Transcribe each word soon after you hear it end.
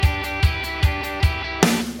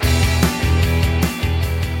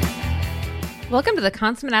Welcome to the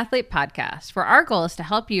Consummate Athlete Podcast, where our goal is to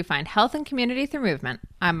help you find health and community through movement.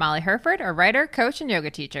 I'm Molly Herford, a writer, coach, and yoga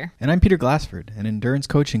teacher. And I'm Peter Glassford, an endurance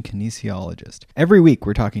coach and kinesiologist. Every week,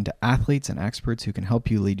 we're talking to athletes and experts who can help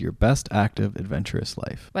you lead your best active, adventurous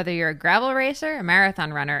life. Whether you're a gravel racer, a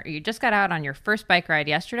marathon runner, or you just got out on your first bike ride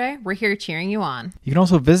yesterday, we're here cheering you on. You can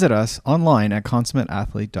also visit us online at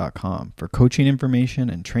consummateathlete.com for coaching information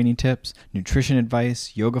and training tips, nutrition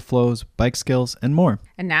advice, yoga flows, bike skills, and more.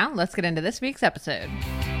 And now, let's get into this week's episode.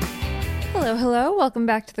 Hello. Welcome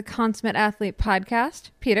back to the Consummate Athlete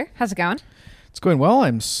Podcast. Peter, how's it going? It's going well.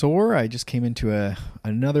 I'm sore. I just came into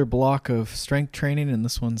another block of strength training, and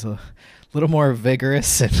this one's a little more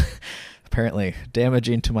vigorous and apparently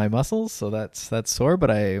damaging to my muscles, so that's sore.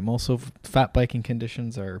 But I'm also, fat biking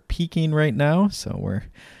conditions are peaking right now, so we're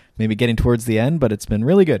maybe getting towards the end, but it's been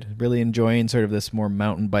really good. Really enjoying sort of this more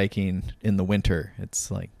mountain biking in the winter.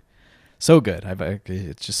 It's like so good.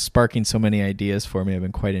 It's just sparking so many ideas for me. I've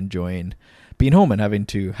been quite enjoying being home and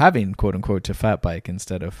having quote unquote to fat bike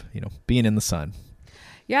instead of, being in the sun.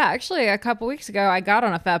 Yeah, actually a couple weeks ago, I got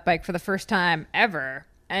on a fat bike for the first time ever.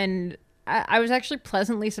 And I was actually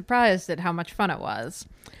pleasantly surprised at how much fun it was.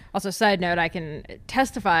 Also, side note, I can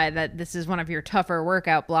testify that this is one of your tougher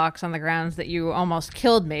workout blocks on the grounds that you almost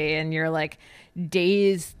killed me in your like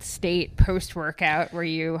dazed state post-workout where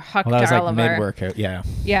you hucked that was all like of mid-workout, yeah.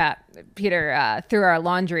 Yeah, Peter threw our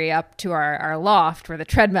laundry up to our loft where the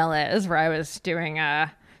treadmill is, where I was doing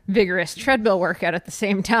a vigorous treadmill workout at the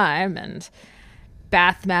same time, and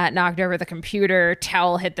bath mat knocked over the computer,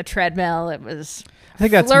 towel hit the treadmill. It was I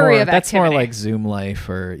think that's activity. more like Zoom life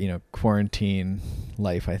or, quarantine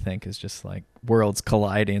life, I think, is just like worlds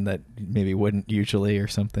colliding that maybe wouldn't usually or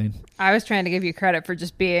something. I was trying to give you credit for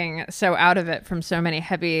just being so out of it from so many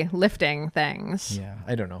heavy lifting things. Yeah,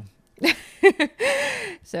 I don't know.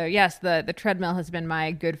 So yes, the treadmill has been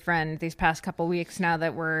my good friend these past couple weeks now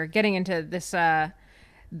that we're getting into this.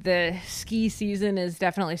 The ski season is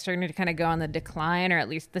definitely starting to kind of go on the decline, or at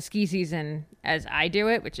least the ski season as I do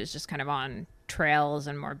it, which is just kind of on trails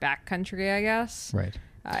and more backcountry, I guess. Right.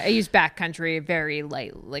 I use backcountry very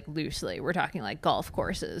loosely. We're talking like golf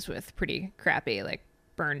courses with pretty crappy, like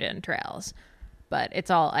burned in trails, but it's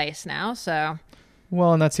all ice now. So,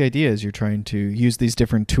 well, and that's the idea, is you're trying to use these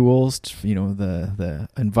different tools to, the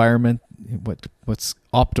environment, what's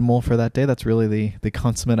optimal for that day. That's really the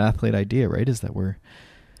consummate athlete idea, right? Is that we're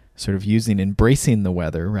sort of embracing the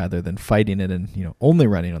weather rather than fighting it and, only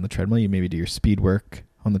running on the treadmill. You maybe do your speed work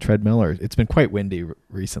on the treadmill, or it's been quite windy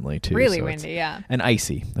recently too. Really windy, yeah. And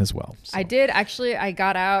icy as well. So. I did actually, I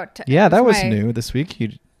got out. Yeah, that was new this week.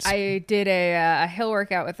 I did a hill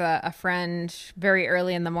workout with a friend very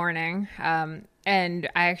early in the morning. And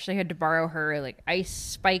I actually had to borrow her like ice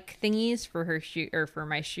spike thingies for her for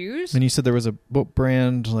my shoes. And you said there was a boat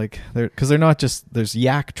brand because they're not just, there's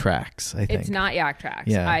Yak Tracks, I think. It's not Yak Tracks.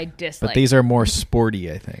 Yeah. I dislike. But these are more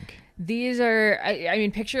sporty, I think. These are, I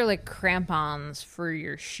mean, picture like crampons for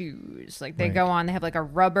your shoes. Like they go on, they have like a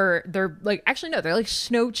rubber, they're like, actually no, they're like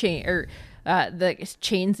snow chain or the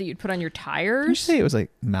chains that you'd put on your tires. Did you say it was like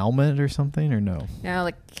Malmet or something, or no? No,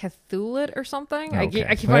 like Cthulhu or something. Okay.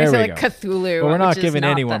 I keep wanting to say like Cthulhu. Well, we're not giving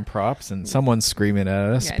anyone props, and someone's screaming at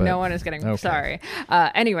us. Yeah, but no one is getting sorry.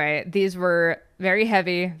 Anyway, these were very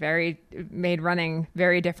heavy, made running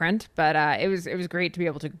very different, but it was great to be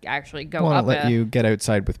able to actually go up. Let you get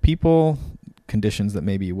outside with people, conditions that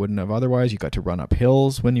maybe you wouldn't have otherwise. You got to run up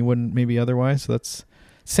hills when you wouldn't maybe otherwise. So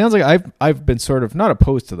sounds like I've been sort of not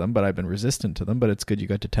opposed to them, but I've been resistant to them. But it's good you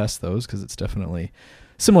got to test those, because it's definitely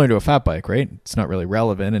similar to a fat bike, right? It's not really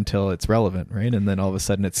relevant until it's relevant, right? And then all of a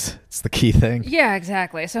sudden it's the key thing. Yeah,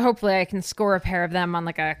 exactly. So hopefully I can score a pair of them on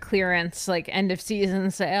like a clearance, like end of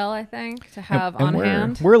season sale, I think, to have on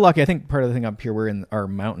hand. We're lucky. I think part of the thing up here, we're in our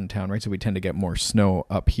mountain town, right? So we tend to get more snow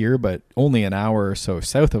up here, but only an hour or so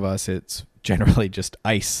south of us, it's generally just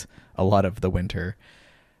ice a lot of the winter.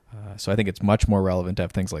 So I think it's much more relevant to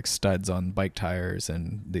have things like studs on bike tires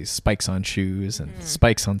and these spikes on shoes and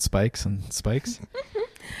spikes on spikes and spikes.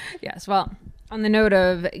 Yes, well, on the note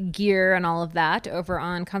of gear and all of that, over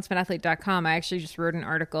on consummateathlete.com, I actually just wrote an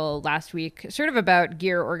article last week sort of about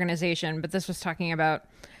gear organization, but this was talking about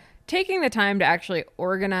taking the time to actually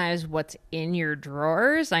organize what's in your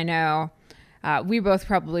drawers. I know we both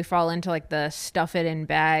probably fall into like the stuff it in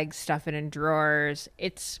bags, stuff it in drawers.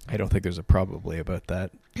 I don't think there's a probably about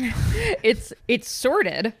that. It's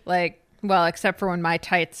sorted, well, except for when my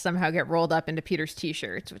tights somehow get rolled up into Peter's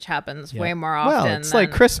t-shirts, which happens way more often. Well, it's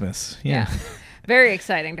like Christmas. Yeah. Very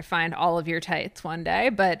exciting to find all of your tights one day.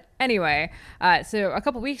 But anyway, so a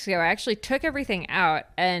couple weeks ago, I actually took everything out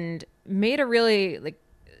and made a really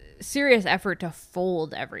serious effort to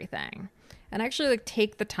fold everything. and actually like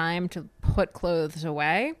take the time to put clothes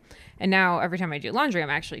away. And now every time I do laundry, I'm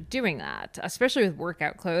actually doing that, especially with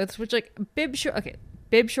workout clothes, which like bib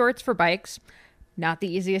shorts for bikes, not the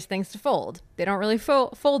easiest things to fold. They don't really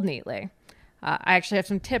fold neatly. I actually have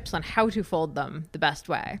some tips on how to fold them the best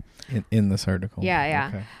way. In this article.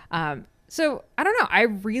 Yeah. Okay. So I don't know. I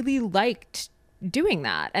really liked doing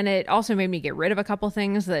that. And it also made me get rid of a couple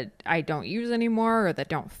things that I don't use anymore or that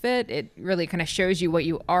don't fit. It really kind of shows you what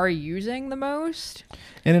you are using the most.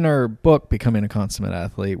 And in our book, Becoming a Consummate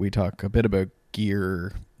Athlete, we talk a bit about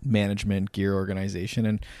gear management, gear organization,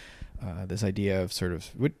 and this idea of sort of,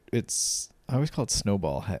 I always call it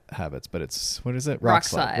snowball habits, but it's, what is it? Rock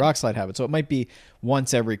slide habits. So it might be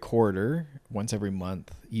once every quarter, once every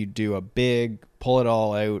month, you do a big, pull it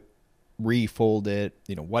all out, refold it.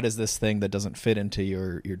 What is this thing that doesn't fit into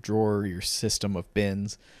your drawer, your system of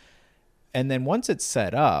bins? And then once it's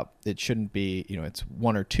set up, it shouldn't be, it's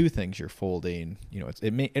one or two things you're folding.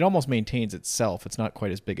 It almost maintains itself. It's not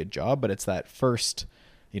quite as big a job, but it's that first,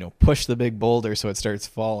 push the big boulder so it starts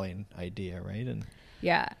falling idea, right?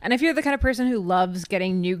 Yeah. And if you're the kind of person who loves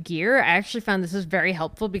getting new gear, I actually found this is very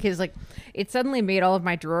helpful because like it suddenly made all of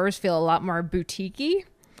my drawers feel a lot more boutique-y.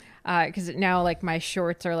 Because now like my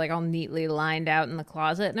shorts are like all neatly lined out in the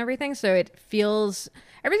closet and everything. So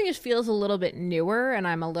everything just feels a little bit newer, and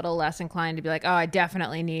I'm a little less inclined to be like, oh, I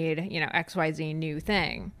definitely need, XYZ new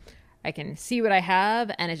thing. I can see what I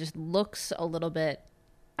have and it just looks a little bit,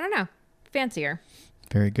 I don't know, fancier.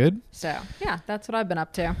 Very good. So yeah, that's what I've been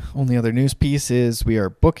up to. Only other news piece is we are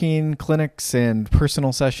booking clinics and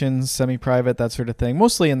personal sessions, semi-private, that sort of thing,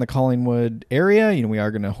 mostly in the Collingwood area. We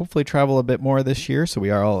are going to hopefully travel a bit more this year, so we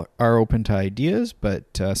are open to ideas, but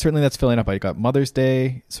certainly that's filling up. I got Mother's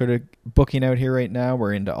Day sort of booking out here right now.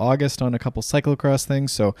 We're into August on a couple cyclocross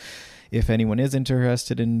things, so if anyone is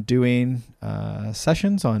interested in doing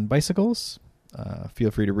sessions on bicycles,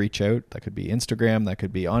 feel free to reach out. That could be Instagram. That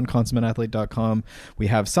could be on consummateathlete.com. We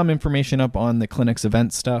have some information up on the clinic's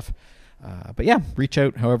event stuff. But yeah, reach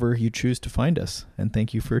out however you choose to find us. And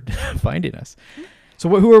thank you for finding us. So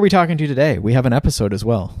who are we talking to today? We have an episode as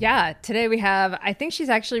well. Yeah, today we have, I think she's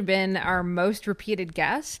actually been our most repeated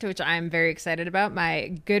guest, which I'm very excited about.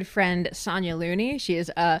 My good friend, Sonya Looney. She is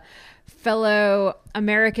a fellow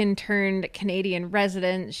American turned Canadian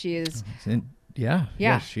resident. She is...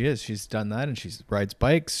 Yeah, she is. She's done that, and she rides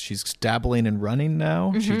bikes. She's dabbling in running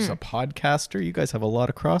now. Mm-hmm. She's a podcaster. You guys have a lot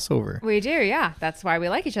of crossover. We do, yeah. That's why we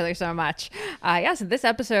like each other so much. So this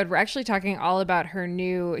episode, we're actually talking all about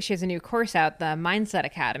she has a new course out, the Mindset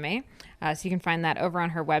Academy. So you can find that over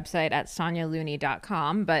on her website at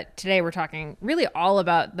sonyalooney.com. But today we're talking really all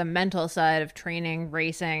about the mental side of training,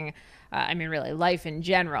 racing, really life in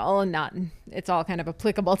general. It's all kind of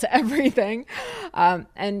applicable to everything.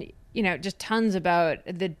 And just tons about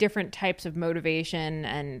the different types of motivation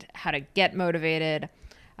and how to get motivated.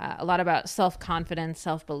 A lot about self-confidence,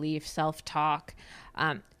 self-belief, self-talk.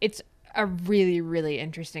 It's a really, really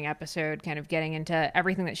interesting episode, kind of getting into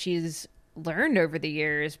everything that she's learned over the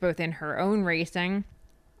years, both in her own racing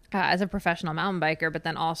as a professional mountain biker, but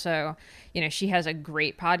then also, she has a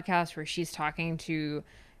great podcast where she's talking to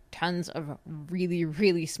tons of really,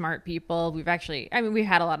 really smart people. We've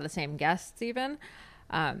had a lot of the same guests even.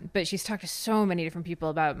 But she's talked to so many different people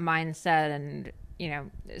about mindset and,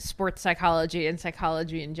 sports psychology and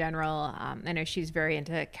psychology in general. I know she's very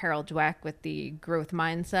into Carol Dweck with the growth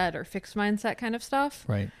mindset or fixed mindset kind of stuff.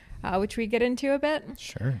 Right. Which we get into a bit.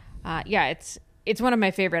 Sure. It's one of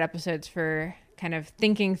my favorite episodes for kind of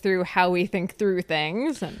thinking through how we think through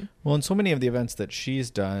things. And so many of the events that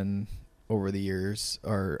she's done over the years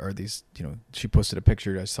are these, she posted a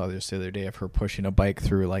picture I saw this the other day of her pushing a bike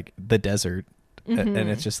through like the desert. Mm-hmm. And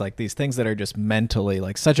it's just like these things that are just mentally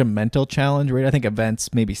like such a mental challenge, right? I think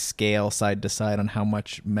events maybe scale side to side on how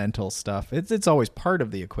much mental stuff. It's always part of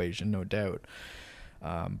the equation, no doubt.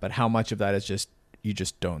 But how much of that is just, you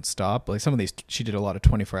just don't stop. Like some of these, she did a lot of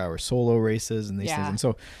 24-hour solo races and these things. And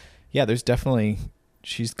so, yeah, there's definitely,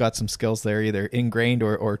 she's got some skills there, either ingrained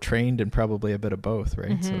or trained, and probably a bit of both,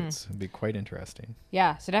 right? Mm-hmm. So it'd be quite interesting.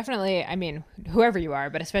 Yeah, so definitely, whoever you are,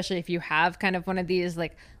 but especially if you have kind of one of these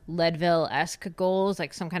like Leadville-esque goals,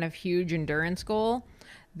 like some kind of huge endurance goal,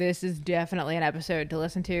 this is definitely an episode to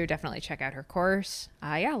listen to. Definitely check out her course.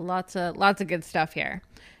 Lots of good stuff here.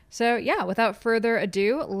 So yeah, without further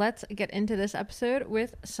ado, let's get into this episode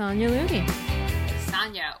with Sonya Looney.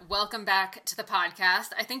 Sonya, welcome back to the podcast.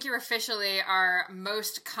 I think you're officially our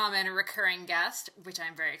most common recurring guest, which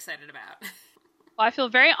I'm very excited about. Well, I feel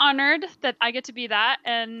very honored that I get to be that.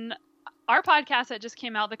 And our podcast that just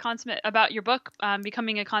came out, about your book,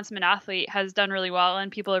 Becoming a Consummate Athlete, has done really well, and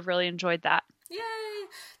people have really enjoyed that. Yay!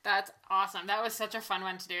 That's awesome. That was such a fun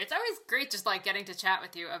one to do. It's always great just like getting to chat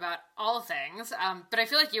with you about all things. But I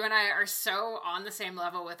feel like you and I are so on the same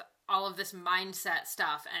level with all of this mindset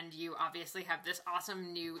stuff. And you obviously have this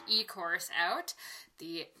awesome new e-course out,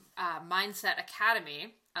 the Mindset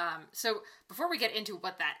Academy. So before we get into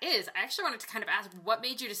what that is, I actually wanted to kind of ask what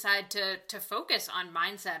made you decide to focus on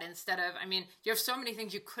mindset instead of, I mean, you have so many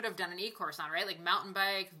things you could have done an e-course on, right? Like mountain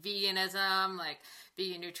bike, veganism, like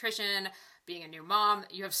vegan nutrition, being a new mom.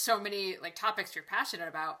 You have so many like topics you're passionate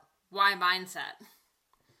about. Why mindset?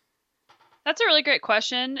 That's a really great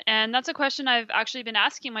question. And that's a question I've actually been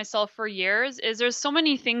asking myself for years is there's so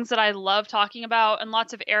many things that I love talking about and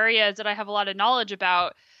lots of areas that I have a lot of knowledge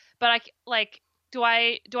about, but do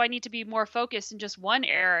I need to be more focused in just one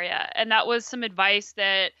area? And that was some advice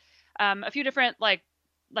that a few different like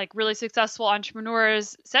really successful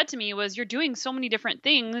entrepreneurs said to me was you're doing so many different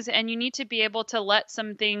things and you need to be able to let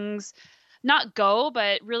some things not go,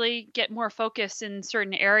 but really get more focused in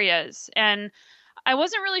certain areas. And I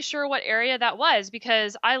wasn't really sure what area that was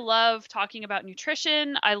because I love talking about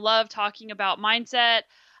nutrition. I love talking about mindset.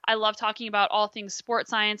 I love talking about all things sports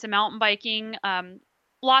science and mountain biking.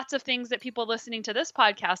 Lots of things that people listening to this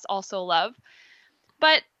podcast also love.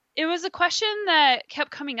 But it was a question that kept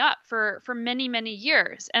coming up for many, many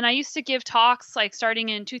years. And I used to give talks like starting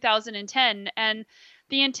in 2010. And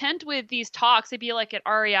the intent with these talks, they'd be like at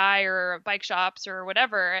REI or bike shops or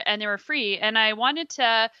whatever, and they were free. And I wanted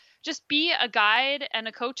to just be a guide and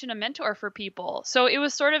a coach and a mentor for people. So it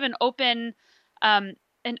was sort of an open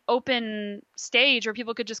stage where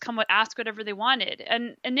people could just come and ask whatever they wanted.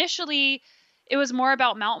 And initially, it was more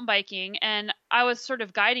about mountain biking, and I was sort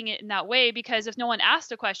of guiding it in that way because if no one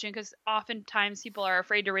asked a question, because oftentimes people are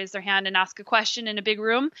afraid to raise their hand and ask a question in a big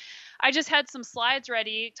room, I just had some slides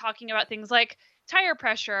ready talking about things like tire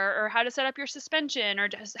pressure or how to set up your suspension or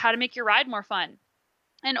just how to make your ride more fun.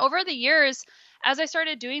 And over the years, as I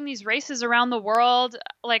started doing these races around the world,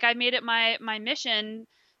 like I made it my mission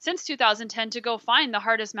since 2010 to go find the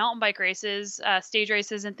hardest mountain bike races, stage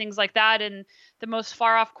races and things like that in the most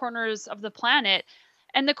far off corners of the planet.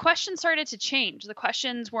 And the questions started to change. The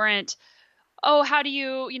questions weren't, oh, how do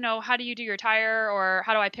you do your tire or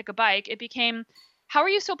how do I pick a bike? It became, how are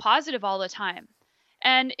you so positive all the time?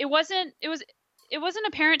 And it wasn't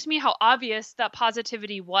apparent to me how obvious that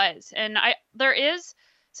positivity was. And there is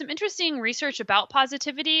some interesting research about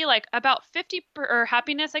positivity, like about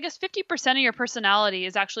happiness. I guess 50% of your personality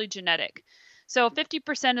is actually genetic. So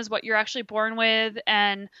 50% is what you're actually born with.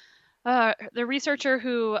 And the researcher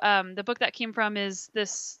who the book that came from is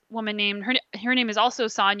this woman named, her name is also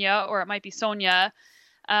Sonya, or it might be Sonya.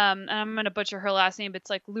 And I'm going to butcher her last name. It's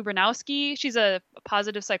like Lubernowski. She's a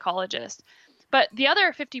positive psychologist. But the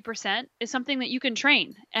other 50% is something that you can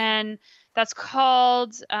train. And that's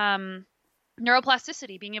called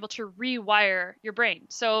neuroplasticity, being able to rewire your brain.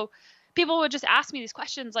 So people would just ask me these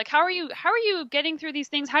questions like, how are you getting through these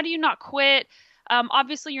things? How do you not quit?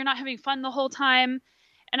 Obviously you're not having fun the whole time.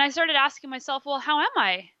 And I started asking myself, well, how am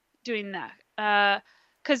I doing that?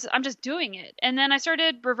 Because I'm just doing it. And then I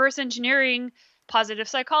started reverse engineering positive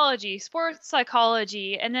psychology, sports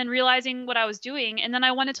psychology, and then realizing what I was doing. And then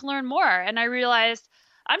I wanted to learn more. And I realized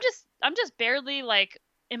I'm just barely like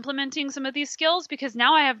implementing some of these skills because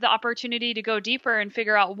now I have the opportunity to go deeper and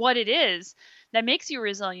figure out what it is that makes you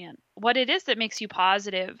resilient, what it is that makes you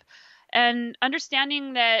positive, and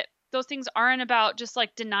understanding that those things aren't about just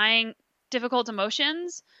like denying difficult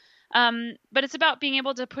emotions, but it's about being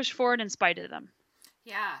able to push forward in spite of them.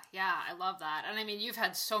 Yeah, I love that. And I mean, you've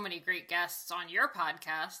had so many great guests on your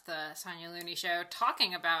podcast, the Sonya Looney Show,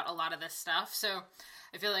 talking about a lot of this stuff. So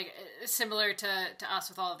I feel like similar to us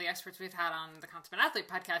with all of the experts we've had on the Consummate Athlete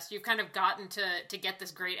podcast, you've kind of gotten to get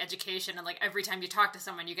this great education. And like every time you talk to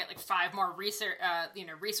someone, you get like 5 more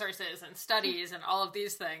resources and studies and all of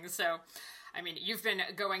these things. So, I mean, you've been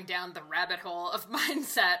going down the rabbit hole of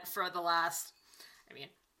mindset for the last,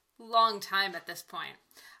 long time at this point.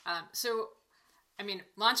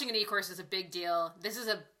 Launching an e-course is a big deal. This is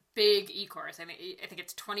a big e-course. I think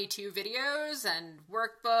it's 22 videos and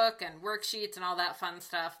workbook and worksheets and all that fun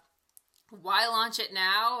stuff. Why launch it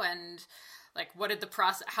now? And like, what did the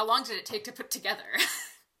process, how long did it take to put together?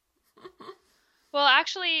 Well,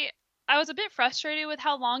 actually, I was a bit frustrated with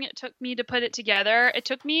how long it took me to put it together. It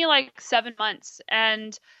took me like 7 months,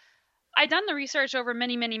 and I'd done the research over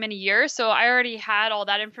many, many, many years, so I already had all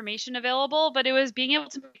that information available, but it was being able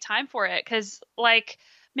to make time for it because, like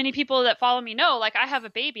many people that follow me know, like I have a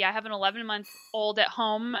baby. I have an 11-month-old at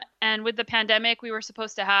home, and with the pandemic, we were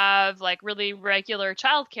supposed to have like really regular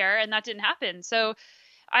childcare, and that didn't happen. So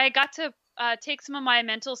I got to take some of my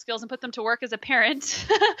mental skills and put them to work as a parent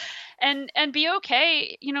and be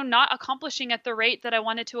okay, not accomplishing at the rate that I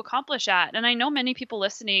wanted to accomplish at. And I know many people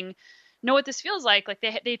listening know what this feels like. Like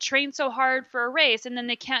they train so hard for a race and then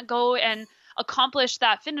they can't go and accomplish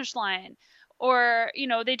that finish line. Or,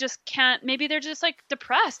 they just can't, maybe they're just like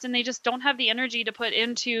depressed and they just don't have the energy to put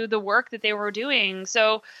into the work that they were doing.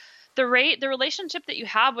 So the relationship that you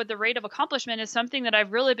have with the rate of accomplishment is something that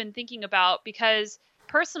I've really been thinking about, because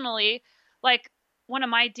personally, like one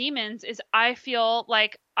of my demons is I feel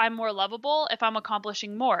like I'm more lovable if I'm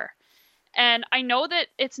accomplishing more. And I know that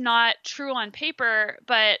it's not true on paper,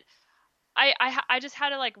 but I just had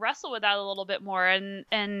to like wrestle with that a little bit more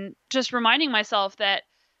and just reminding myself that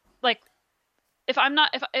like, if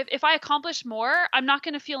I accomplish more, I'm not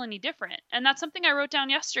going to feel any different. And that's something I wrote down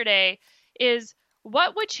yesterday is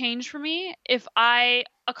what would change for me if I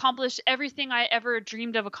accomplished everything I ever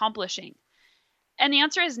dreamed of accomplishing? And the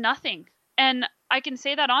answer is nothing. And I can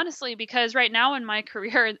say that honestly, because right now in my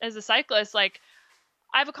career as a cyclist, like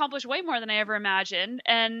I've accomplished way more than I ever imagined.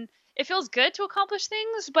 And it feels good to accomplish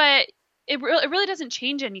things, but it really doesn't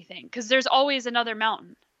change anything because there's always another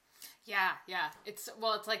mountain. Yeah. It's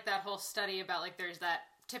like that whole study about like there's that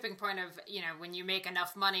tipping point of, when you make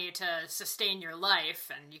enough money to sustain your life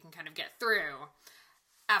and you can kind of get through.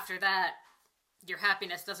 After that, your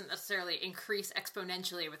happiness doesn't necessarily increase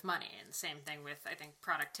exponentially with money. And the same thing with, I think,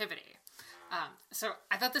 productivity. So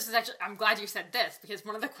I thought this is actually, I'm glad you said this, because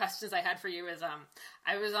one of the questions I had for you is,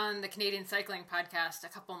 I was on the Canadian Cycling podcast a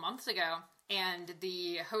couple months ago, and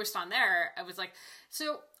the host on there, I was like,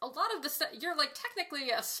 so a lot of the you're like technically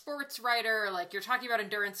a sports writer, like you're talking about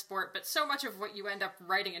endurance sport, but so much of what you end up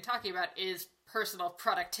writing and talking about is personal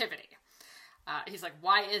productivity. He's like,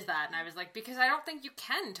 why is that? And I was like, because I don't think you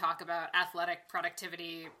can talk about athletic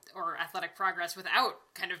productivity or athletic progress without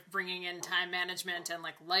kind of bringing in time management and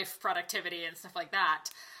like life productivity and stuff like that.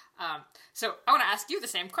 So I want to ask you the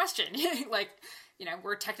same question. Like,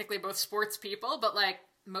 we're technically both sports people, but like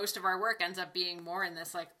most of our work ends up being more in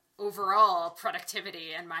this like overall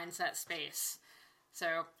productivity and mindset space.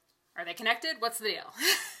 So are they connected? What's the deal?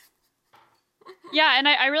 Yeah, and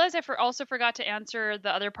I realized I also forgot to answer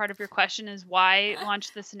the other part of your question is why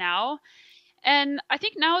launch this now? And I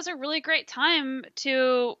think now is a really great time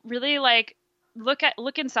to really like look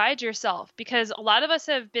inside yourself, because a lot of us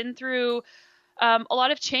have been through a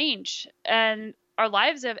lot of change, and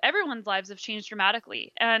everyone's lives have changed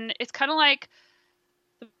dramatically. And it's kind of like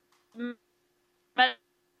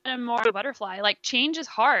more butterfly, like change is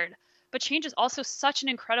hard. But change is also such an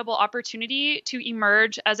incredible opportunity to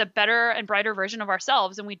emerge as a better and brighter version of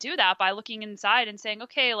ourselves. And we do that by looking inside and saying,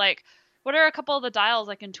 okay, like, what are a couple of the dials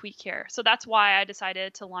I can tweak here? So that's why I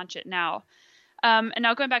decided to launch it now. And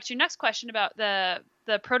now going back to your next question about the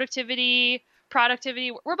productivity.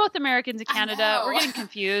 We're both Americans in Canada. We're getting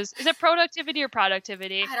confused. Is it productivity or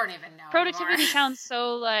productivity? I don't even know. Productivity anymore. sounds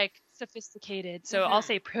so like sophisticated. So I'll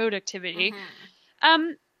say productivity.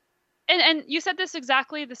 And you said this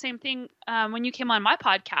exactly the same thing when you came on my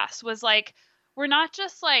podcast, was like, we're not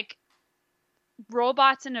just like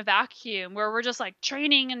robots in a vacuum where we're just like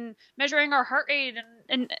training and measuring our heart rate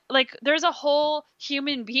and like there's a whole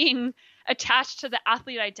human being attached to the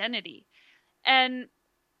athlete identity. And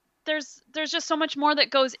there's just so much more that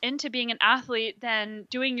goes into being an athlete than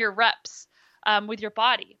doing your reps with your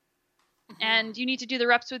body. And you need to do the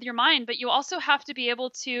reps with your mind, but you also have to be able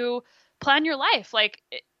to plan your life. Like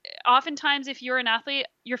oftentimes if you're an athlete,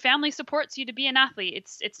 your family supports you to be an athlete.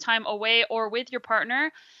 It's time away or with your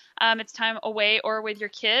partner. It's time away or with your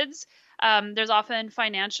kids. There's often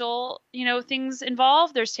financial, things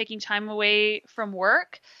involved. There's taking time away from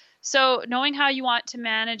work. So knowing how you want to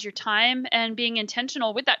manage your time and being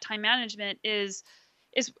intentional with that time management is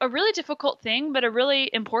a really difficult thing, but a really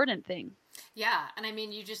important thing. Yeah. And I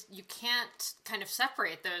mean, you can't kind of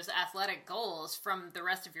separate those athletic goals from the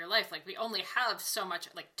rest of your life. Like we only have so much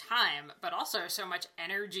like time, but also so much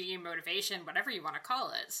energy, motivation, whatever you want to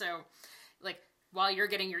call it. So like while you're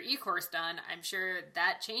getting your e-course done, I'm sure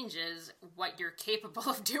that changes what you're capable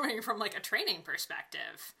of doing from like a training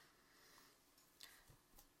perspective.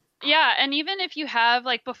 Yeah. And even if you have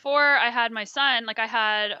like before I had my son, like I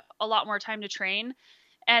had a lot more time to train.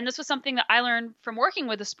 And this was something that I learned from working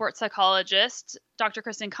with a sports psychologist, Dr.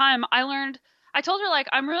 Kristen Keim. I told her, like,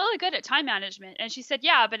 I'm really good at time management. And she said,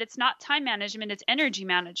 yeah, but it's not time management, it's energy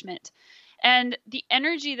management. And the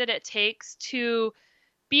energy that it takes to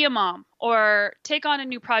be a mom or take on a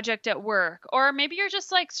new project at work, or maybe you're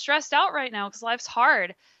just like stressed out right now because life's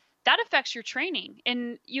hard, that affects your training.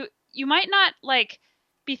 And you might not like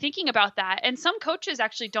be thinking about that. And some coaches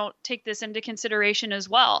actually don't take this into consideration as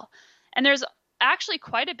well. And there's actually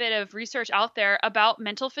quite a bit of research out there about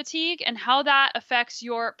mental fatigue and how that affects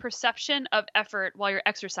your perception of effort while you're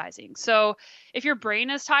exercising. So if your brain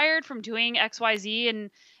is tired from doing XYZ,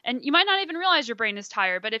 and you might not even realize your brain is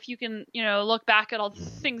tired, but if you can, look back at all the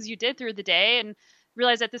things you did through the day and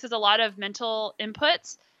realize that this is a lot of mental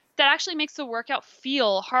inputs, that actually makes the workout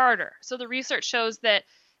feel harder. So the research shows that,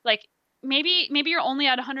 like, maybe you're only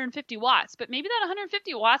at 150 watts, but maybe that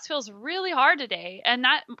 150 watts feels really hard today. And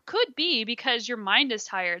that could be because your mind is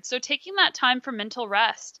tired. So taking that time for mental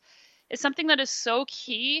rest is something that is so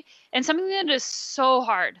key and something that is so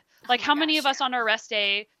hard. Like, how many of us on our rest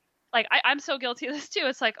day, like I'm so guilty of this too.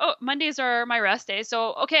 It's like, oh, Mondays are my rest day.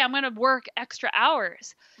 So, okay, I'm going to work extra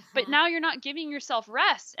hours. But now you're not giving yourself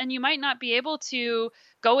rest, and you might not be able to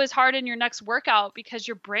go as hard in your next workout because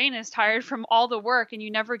your brain is tired from all the work and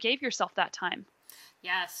you never gave yourself that time.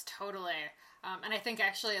 Yes, totally. And I think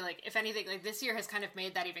actually, like, if anything, like, this year has kind of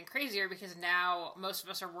made that even crazier because now most of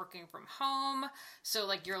us are working from home. So,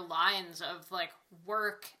 like, your lines of, like,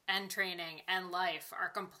 work and training and life are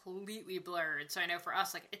completely blurred. So I know for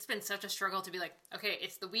us, like, it's been such a struggle to be like, okay,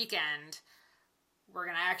 it's the weekend. We're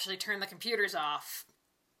going to actually turn the computers off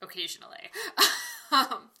occasionally.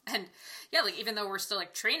 And yeah, like, even though we're still,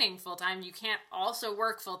 like, training full time, you can't also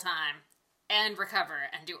work full time and recover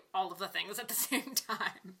and do all of the things at the same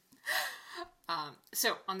time.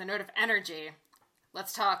 So on the note of energy,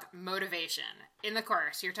 let's talk motivation. In the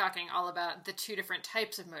course, you're talking all about the two different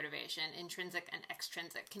types of motivation, intrinsic and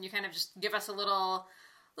extrinsic. Can you kind of just give us a little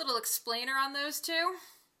explainer on those two?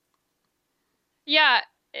 Yeah,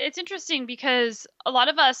 it's interesting because a lot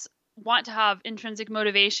of us want to have intrinsic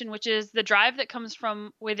motivation, which is the drive that comes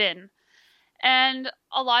from within. And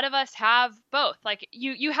a lot of us have both. Like,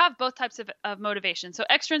 you have both types of motivation. So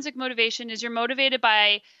extrinsic motivation is you're motivated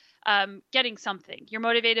by getting something. You're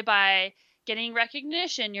motivated by getting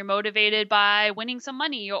recognition. You're motivated by winning some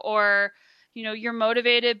money, or, you're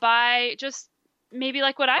motivated by just maybe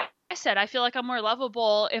like what I said, I feel like I'm more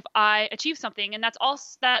lovable if I achieve something. And that's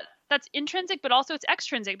also that's intrinsic, but also it's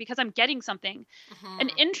extrinsic because I'm getting something.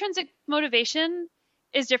 And intrinsic motivation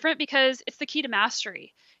is different because it's the key to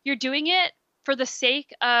mastery. You're doing it for the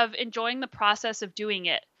sake of enjoying the process of doing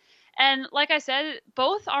it. And like I said,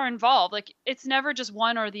 both are involved. Like, it's never just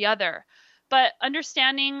one or the other. But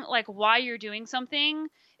understanding, like, why you're doing something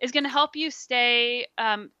is going to help you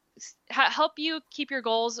help you keep your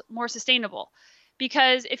goals more sustainable.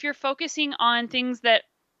 Because if you're focusing on things that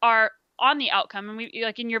are on the outcome, and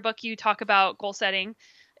like in your book, you talk about goal setting.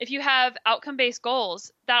 If you have outcome-based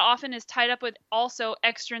goals, that often is tied up with also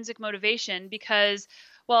extrinsic motivation because,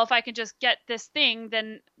 well, if I can just get this thing,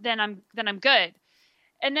 then I'm good.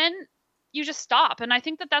 And then you just stop. And I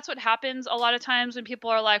think that that's what happens a lot of times when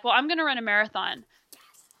people are like, well, I'm going to run a marathon.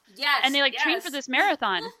 Yes. And they train for this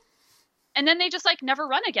marathon. And then they just never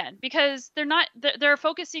run again because they're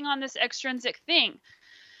focusing on this extrinsic thing.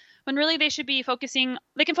 When really they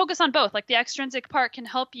can focus on both. Like, the extrinsic part can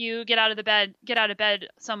help you get out of bed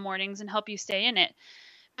some mornings and help you stay in it.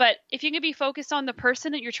 But if you can be focused on the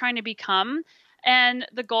person that you're trying to become and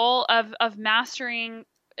the goal of mastering,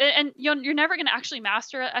 and you're never going to actually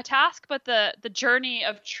master a task, but the journey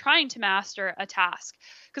of trying to master a task.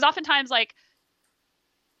 Because oftentimes, the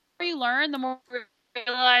more you learn, the more you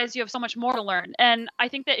realize you have so much more to learn. And I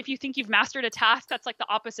think that if you think you've mastered a task, that's the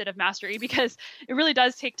opposite of mastery, because it really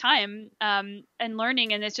does take time and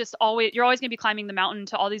learning. And it's just you're always going to be climbing the mountain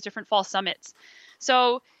to all these different false summits.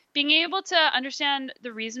 So being able to understand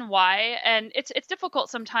the reason why, and it's difficult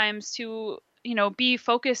sometimes to be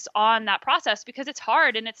focused on that process because it's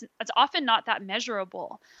hard and it's often not that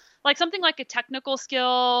measurable. Like something like a technical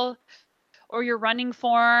skill or your running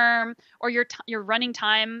form or your running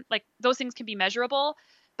time, like those things can be measurable,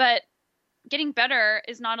 but getting better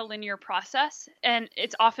is not a linear process. And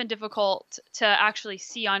it's often difficult to actually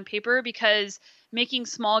see on paper because making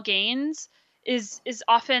small gains is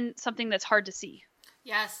often something that's hard to see.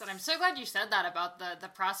 Yes, and I'm so glad you said that about the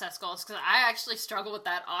process goals, because I actually struggle with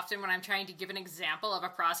that often when I'm trying to give an example of a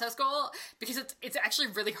process goal, because it's actually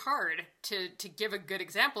really hard to give a good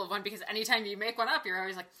example of one, because anytime you make one up, you're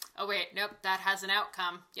always like, oh wait, nope, that has an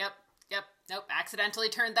outcome. Yep, nope, accidentally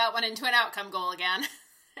turned that one into an outcome goal again.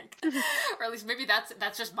 Or at least maybe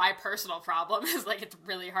that's just my personal problem, is it's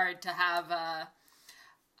really hard to have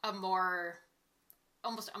a more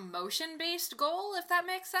almost emotion-based goal, if that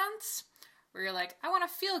makes sense. Where you're like, I want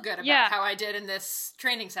to feel good about how I did in this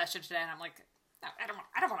training session today. And I'm like, I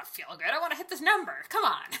don't want to feel good. I want to hit this number. Come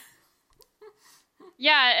on.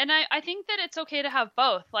 Yeah. And I think that it's okay to have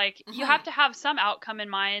both. You have to have some outcome in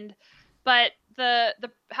mind, but the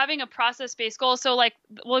having a process-based goal. So like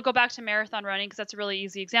we'll go back to marathon running because that's a really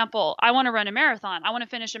easy example. I want to run a marathon. I want to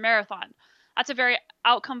finish a marathon. That's a very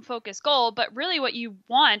outcome-focused goal, but really what you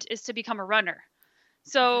want is to become a runner.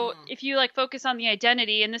 So if you like focus on the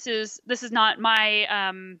identity, and this is not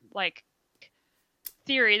my like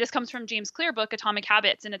theory. This comes from James Clear book, Atomic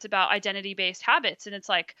Habits, and it's about identity-based habits. And it's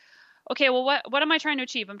like, okay, well, what am I trying to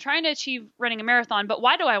achieve? I'm trying to achieve running a marathon, but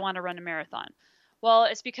why do I want to run a marathon? Well,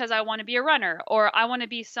 it's because I want to be a runner, or I want to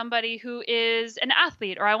be somebody who is an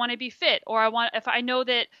athlete, or I want to be fit, or if I know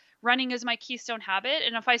that running is my keystone habit,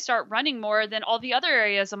 and if I start running more, then all the other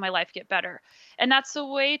areas of my life get better. And that's the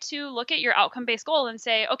way to look at your outcome-based goal and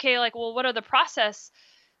say, okay, like, well, what are the process?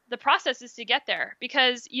 The process is to get there,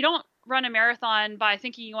 because you don't run a marathon by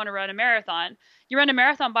thinking you want to run a marathon. You run a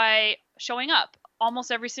marathon by showing up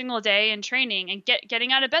almost every single day and training and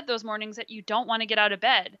getting out of bed those mornings that you don't want to get out of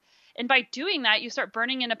bed. And by doing that, you start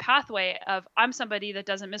burning in a pathway of, I'm somebody that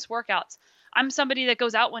doesn't miss workouts. I'm somebody that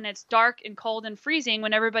goes out when it's dark and cold and freezing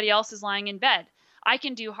when everybody else is lying in bed. I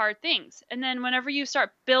can do hard things. And then whenever you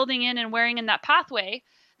start building in and wearing in that pathway,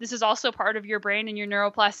 this is also part of your brain and your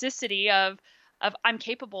neuroplasticity of I'm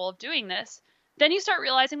capable of doing this. Then you start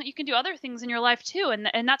realizing that you can do other things in your life too.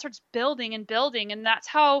 And that starts building and building. And that's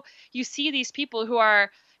how you see these people who are,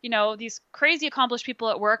 you know, these crazy accomplished people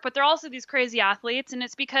at work, but they're also these crazy athletes. And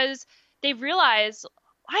it's because they've realized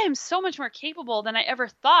I am so much more capable than I ever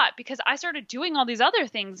thought, because I started doing all these other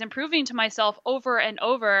things and proving to myself over and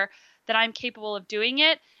over that I'm capable of doing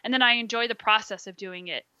it. And then I enjoy the process of doing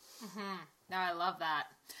it. Mm-hmm. No, I love that.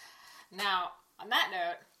 Now, on that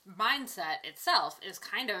note, mindset itself is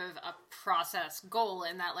kind of a process goal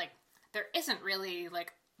in that, like, there isn't really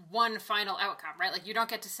like one final outcome, right? Like, you don't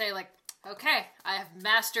get to say like, okay, I have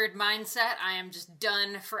mastered mindset, I am just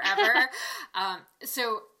done forever.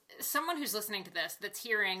 So someone who's listening to this, that's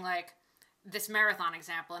hearing like this marathon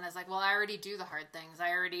example and is like, well, I already do the hard things,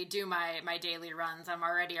 I already do my daily runs, I'm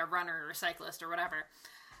already a runner or cyclist or whatever,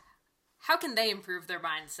 how can they improve their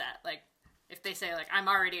mindset? Like, if they say like, I'm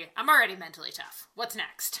already mentally tough, what's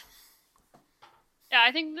next? Yeah,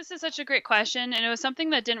 I think this is such a great question, and it was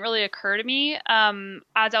something that didn't really occur to me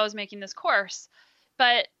as I was making this course,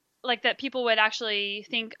 but like that people would actually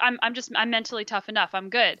think I'm mentally tough enough, I'm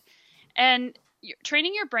good. And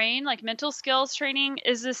training your brain, like mental skills training,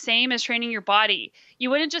 is the same as training your body. You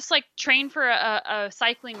wouldn't just like train for a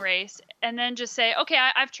cycling race and then just say, okay,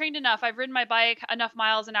 I've trained enough, I've ridden my bike enough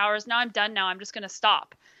miles and hours, now I'm done, now I'm just going to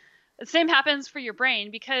stop. The same happens for your brain,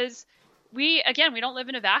 because we don't live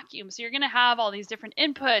in a vacuum. So you're going to have all these different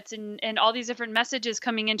inputs and all these different messages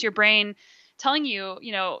coming into your brain telling you,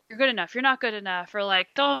 you know, you're good enough, you're not good enough, or like,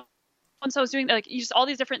 don't, so is doing, like, just all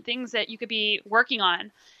these different things that you could be working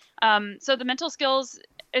on. So the mental skills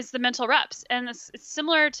is the mental reps, and it's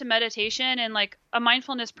similar to meditation, and like a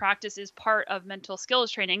mindfulness practice is part of mental skills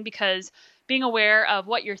training, because being aware of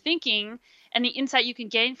what you're thinking and the insight you can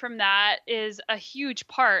gain from that is a huge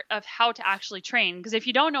part of how to actually train. Because if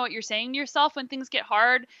you don't know what you're saying to yourself when things get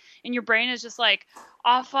hard and your brain is just like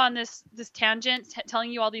off on this tangent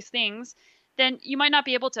telling you all these things, then you might not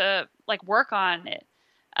be able to like work on it.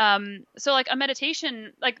 So like a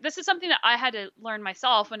meditation, like this is something that I had to learn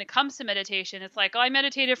myself when it comes to meditation. It's like, oh, I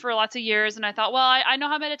meditated for lots of years and I thought, well, I know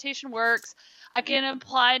how meditation works. I can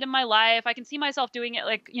apply it in my life. I can see myself doing it,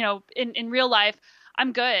 like, you know, in real life.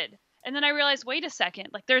 I'm good. And then I realized, wait a second,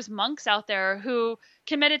 like there's monks out there who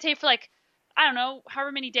can meditate for like, I don't know,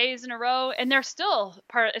 however many days in a row, and they're still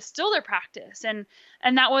it's still their practice. And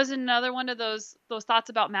that was another one of those thoughts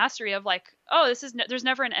about mastery of like, oh, there's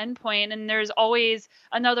never an end point, and there's always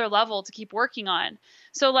another level to keep working on.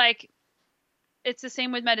 So like, it's the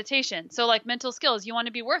same with meditation. So like mental skills, you want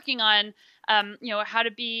to be working on, you know, how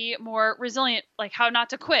to be more resilient, like how not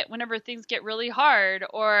to quit whenever things get really hard,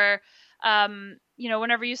 or, you know,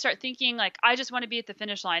 whenever you start thinking like, I just want to be at the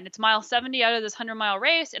finish line, it's mile 70 out of this 100-mile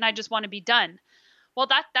race, and I just want to be done. Well,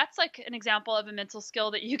 that's like an example of a mental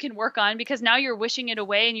skill that you can work on, because now you're wishing it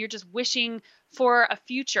away and you're just wishing for a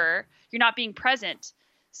future. You're not being present.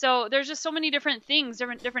 So there's just so many different things,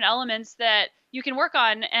 different elements that you can work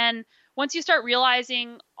on. And once you start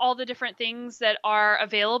realizing all the different things that are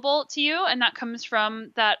available to you, and that comes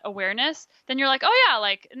from that awareness, then you're like, oh yeah,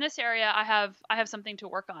 like in this area, I have something to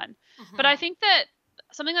work on. Mm-hmm. But I think that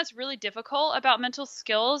something that's really difficult about mental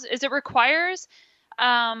skills is it requires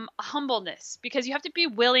humbleness, because you have to be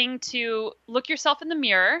willing to look yourself in the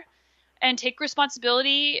mirror and take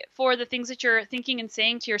responsibility for the things that you're thinking and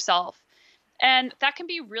saying to yourself. And that can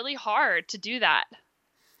be really hard to do that.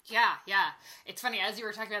 Yeah. It's funny, as you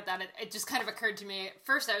were talking about that, it just kind of occurred to me.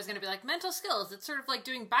 First, I was going to be like, mental skills, it's sort of like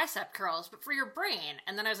doing bicep curls, but for your brain.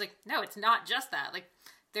 And then I was like, no, it's not just that. Like,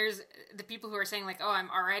 there's the people who are saying, like, oh, I'm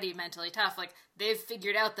already mentally tough. Like, they've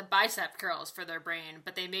figured out the bicep curls for their brain,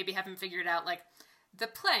 but they maybe haven't figured out, like, the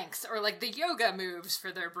planks or, like, the yoga moves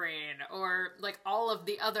for their brain or, like, all of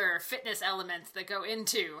the other fitness elements that go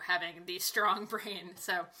into having the strong brain.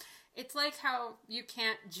 So it's like how you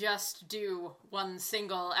can't just do one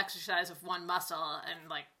single exercise of one muscle and,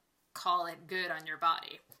 like, call it good on your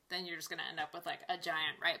body. Then you're just going to end up with, like, a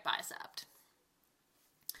giant right bicep.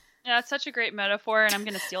 Yeah, it's such a great metaphor, and I'm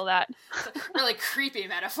going to steal that. It's a really creepy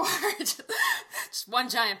metaphor. Just one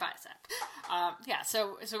giant bicep. Yeah,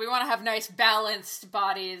 so we want to have nice balanced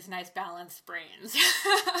bodies, nice balanced brains.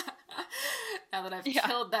 Now that I've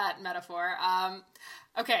killed that metaphor.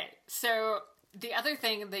 Okay, so the other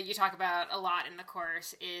thing that you talk about a lot in the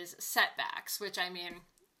course is setbacks, which, I mean,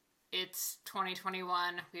 it's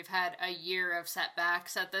 2021. We've had a year of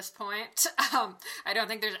setbacks at this point. I don't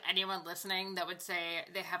think there's anyone listening that would say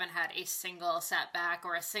they haven't had a single setback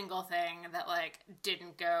or a single thing that, like,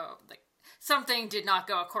 didn't go, like, something did not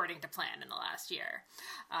go according to plan in the last year.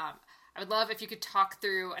 I would love if you could talk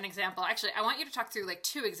through an example. Actually, I want you to talk through, like,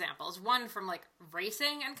 2 examples. One from, like,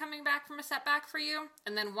 racing and coming back from a setback for you,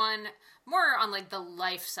 and then one more on, like, the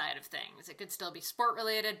life side of things. It could still be sport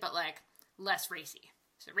related, but, like, less racy.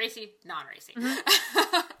 So racy, non-racy.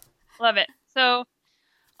 Mm-hmm. Love it. So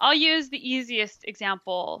I'll use the easiest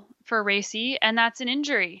example for racy, and that's an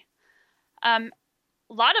injury. A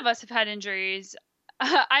lot of us have had injuries.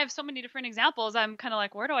 I have so many different examples. I'm kind of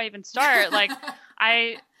like, where do I even start? Like,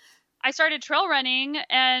 I started trail running,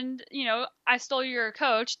 and, you know, I stole your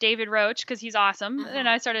coach, David Roach, because he's awesome. Mm-hmm. And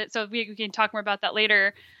I started, so we can talk more about that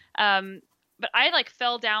later. But I, like,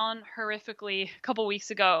 fell down horrifically a couple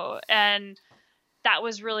weeks ago, and that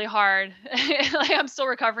was really hard. Like, I'm still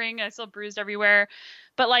recovering. I still bruised everywhere.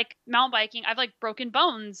 But, like, mountain biking, I've, like, broken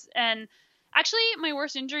bones. And actually, my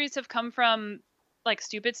worst injuries have come from, like,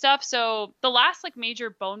 stupid stuff. So the last, like,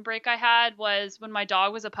 major bone break I had was when my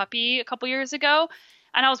dog was a puppy a couple years ago.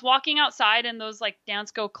 And I was walking outside in those, like,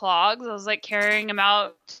 Dansko clogs. I was, like, carrying him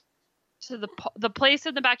out to the place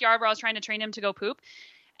in the backyard where I was trying to train him to go poop.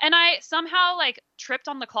 And I somehow, like, tripped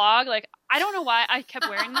on the clog. Like, I don't know why I kept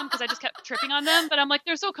wearing them, because I just kept tripping on them. But I'm like,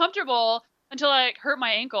 they're so comfortable, until I, like, hurt my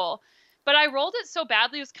ankle. But I rolled it so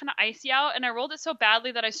badly. It was kind of icy out. And I rolled it so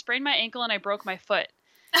badly that I sprained my ankle and I broke my foot.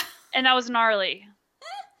 And that was gnarly.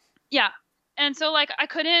 Yeah. And so, like, I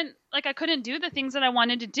couldn't do the things that I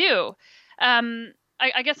wanted to do.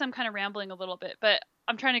 I guess I'm kind of rambling a little bit, but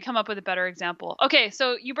I'm trying to come up with a better example. Okay.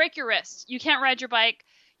 So you break your wrist. You can't ride your bike.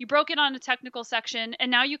 You broke it on a technical section, and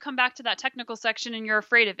now you come back to that technical section and you're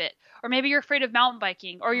afraid of it. Or maybe you're afraid of mountain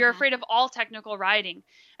biking, or you're afraid of all technical riding.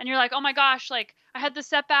 And you're like, oh my gosh, like, I had this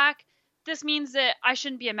setback. This means that I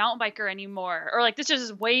shouldn't be a mountain biker anymore. Or, like, this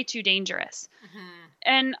is way too dangerous. Mm-hmm.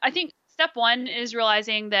 And I think step 1 is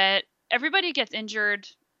realizing that everybody gets injured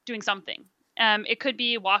doing something. It could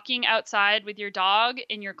be walking outside with your dog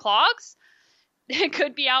in your clogs. It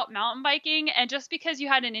could be out mountain biking, and just because you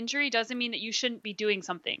had an injury doesn't mean that you shouldn't be doing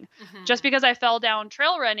something. Mm-hmm. Just because I fell down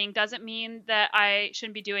trail running doesn't mean that I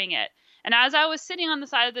shouldn't be doing it. And as I was sitting on the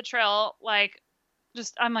side of the trail, like,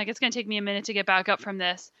 I'm like, it's going to take me a minute to get back up from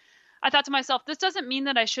this. I thought to myself, this doesn't mean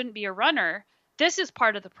that I shouldn't be a runner. This is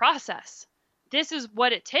part of the process. This is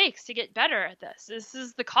what it takes to get better at this. This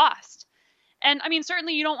is the cost. And I mean,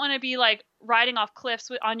 certainly you don't want to be, like, riding off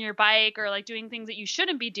cliffs on your bike, or, like, doing things that you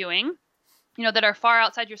shouldn't be doing, you know, that are far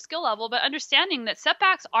outside your skill level, but understanding that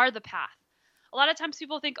setbacks are the path. A lot of times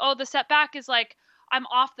people think, oh, the setback is like, I'm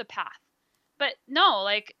off the path. But no,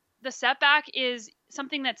 like, the setback is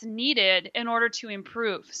something that's needed in order to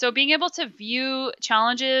improve. So being able to view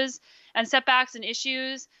challenges and setbacks and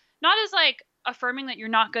issues, not as, like, affirming that you're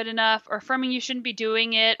not good enough, or affirming you shouldn't be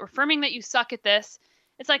doing it, or affirming that you suck at this.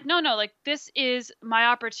 It's like, no, like, this is my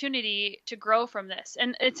opportunity to grow from this.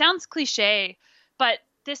 And it sounds cliche, but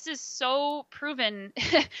this is so proven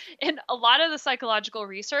in a lot of the psychological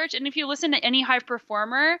research. And if you listen to any high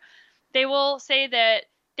performer, they will say that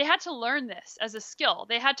they had to learn this as a skill.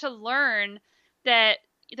 They had to learn that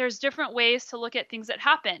there's different ways to look at things that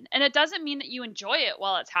happen. And it doesn't mean that you enjoy it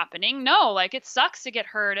while it's happening. No, like, it sucks to get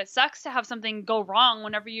hurt. It sucks to have something go wrong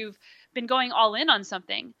whenever you've been going all in on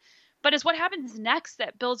something. But it's what happens next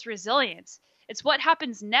that builds resilience. It's what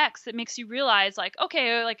happens next that makes you realize, like,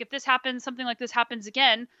 okay, like, if this happens, something like this happens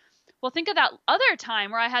again, well, think of that other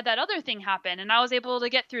time where I had that other thing happen and I was able to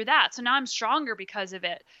get through that. So now I'm stronger because of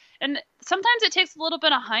it. And sometimes it takes a little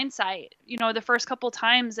bit of hindsight, you know, the first couple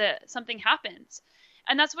times that something happens.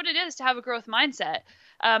 And that's what it is to have a growth mindset.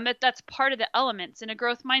 That's part of the elements. And a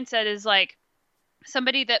growth mindset is like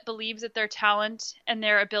somebody that believes that their talent and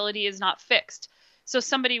their ability is not fixed. So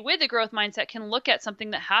somebody with a growth mindset can look at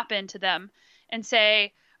something that happened to them and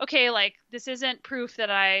say, okay, like this isn't proof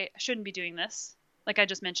that I shouldn't be doing this. Like I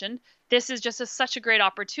just mentioned, this is just such a great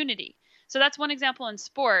opportunity. So that's one example in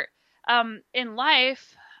sport. In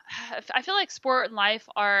life, I feel like sport and life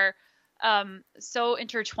are so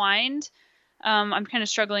intertwined. I'm kind of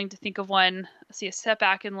struggling to think of one. Let's see, a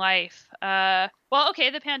setback in life. Well,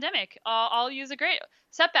 okay, the pandemic. I'll use a great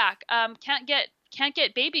setback. Can't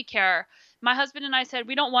get baby care. My husband and I said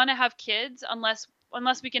we don't want to have kids unless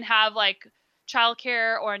we can have like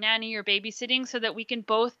childcare or a nanny or babysitting, so that we can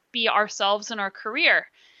both be ourselves in our career.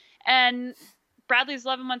 And Bradley's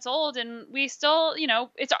 11 months old, and we still,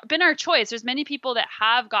 it's been our choice. There's many people that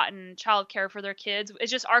have gotten childcare for their kids.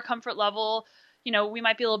 It's just our comfort level. We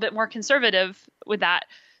might be a little bit more conservative with that.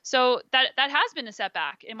 So that has been a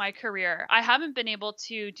setback in my career. I haven't been able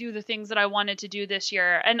to do the things that I wanted to do this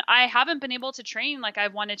year, and I haven't been able to train like I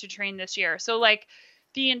wanted to train this year. So like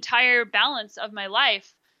the entire balance of my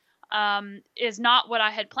life is not what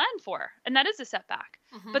I had planned for. And that is a setback.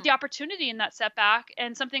 Mm-hmm. But the opportunity in that setback,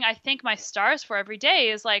 and something I thank my stars for every day,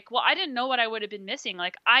 is like, well, I didn't know what I would have been missing.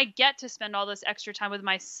 Like I get to spend all this extra time with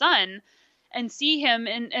my son and see him,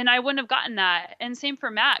 and I wouldn't have gotten that. And same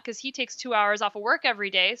for Matt, because he takes 2 hours off of work every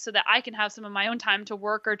day so that I can have some of my own time to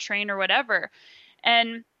work or train or whatever.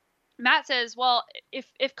 And Matt says, well,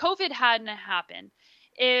 if COVID hadn't happened,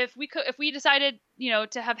 if we decided,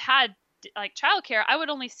 to have had like childcare, I would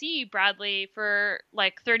only see Bradley for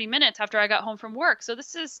like 30 minutes after I got home from work. So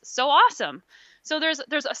this is so awesome. So there's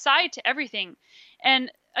a side to everything.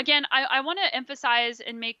 And again, I want to emphasize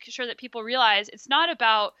and make sure that people realize it's not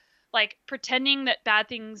about like pretending that bad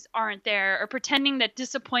things aren't there, or pretending that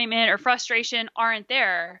disappointment or frustration aren't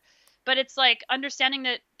there, but it's like understanding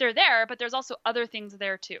that they're there, but there's also other things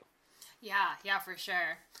there too. Yeah, for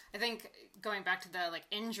sure. I think going back to the like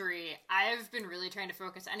injury, I've been really trying to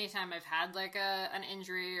focus anytime I've had like an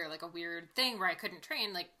injury or like a weird thing where I couldn't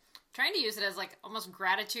train, like trying to use it as like almost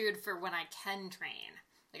gratitude for when I can train.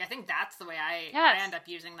 Like I think that's the way I end up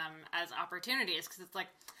using them as opportunities, because it's like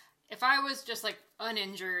if I was just like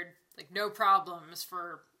uninjured, like no problems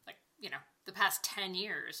for like, the past 10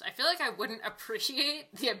 years, I feel like I wouldn't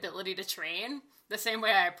appreciate the ability to train the same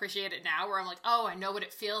way I appreciate it now, where I'm like, oh, I know what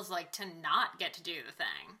it feels like to not get to do the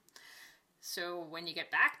thing. So when you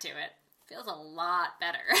get back to it, it feels a lot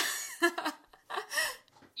better.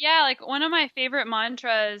 Yeah, like one of my favorite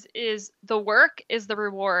mantras is the work is the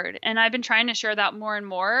reward. And I've been trying to share that more and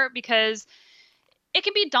more, because it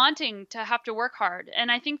can be daunting to have to work hard. And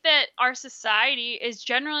I think that our society is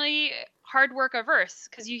generally hard work averse,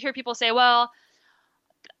 because you hear people say, well,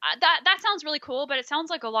 that sounds really cool, but it sounds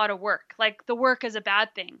like a lot of work. Like the work is a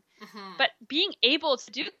bad thing. Mm-hmm. But being able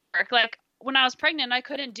to do work, like when I was pregnant, I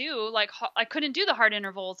couldn't do the hard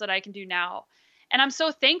intervals that I can do now. And I'm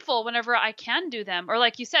so thankful whenever I can do them. Or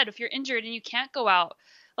like you said, if you're injured and you can't go out,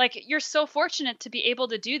 like you're so fortunate to be able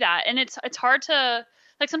to do that. And it's hard to,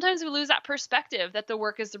 like, sometimes we lose that perspective that the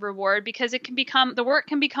work is the reward, because the work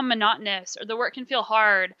can become monotonous, or the work can feel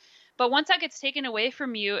hard. But once that gets taken away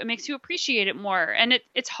from you, it makes you appreciate it more. And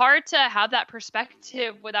it's hard to have that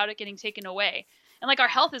perspective without it getting taken away. And like our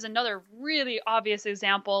health is another really obvious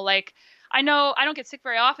example. Like I know I don't get sick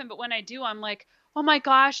very often, but when I do, I'm like, oh my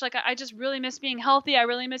gosh, like I just really miss being healthy. I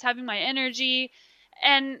really miss having my energy.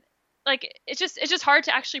 And like, it's just hard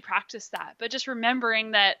to actually practice that. But just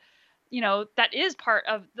remembering that, that is part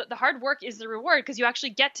of the hard work is the reward, because you actually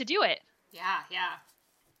get to do it. Yeah.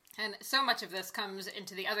 And so much of this comes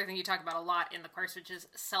into the other thing you talk about a lot in the course, which is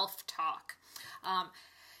self-talk.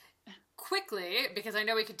 Quickly, because I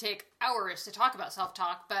know we could take hours to talk about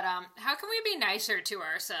self-talk, but how can we be nicer to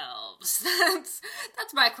ourselves?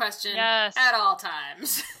 That's my question. Yes. At all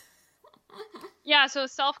times. Yeah, so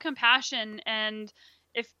self-compassion, and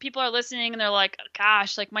if people are listening and they're like,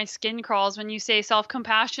 gosh, like my skin crawls when you say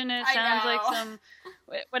self-compassion, it sounds like some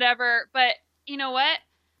whatever, but you know what?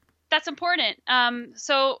 That's important.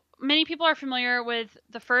 So many people are familiar with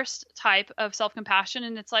the first type of self-compassion,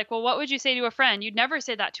 and it's like, well, what would you say to a friend? You'd never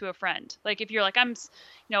say that to a friend. Like if you're like,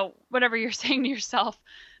 whatever you're saying to yourself,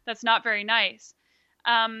 that's not very nice.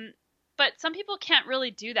 But some people can't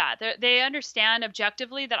really do that. They understand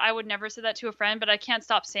objectively that I would never say that to a friend, but I can't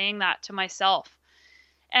stop saying that to myself.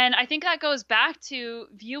 And I think that goes back to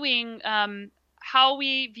viewing how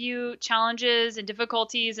we view challenges and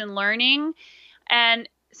difficulties in learning, and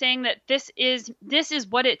saying that this is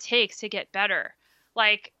what it takes to get better.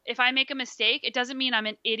 Like if I make a mistake, it doesn't mean I'm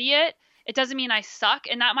an idiot. it doesn't mean I suck.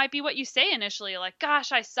 And that might be what you say initially, like,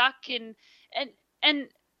 gosh, I suck. And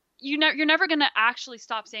you're never going to actually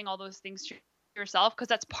stop saying all those things to yourself, because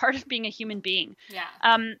that's part of being a human being.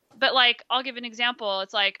 Yeah. But like, I'll give an example.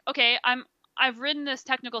 It's like, okay, I've written this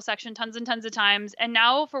technical section tons and tons of times, and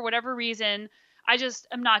now for whatever reason, I just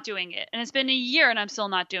am not doing it. And it's been a year and I'm still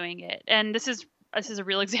not doing it. And this is a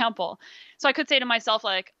real example. So I could say to myself,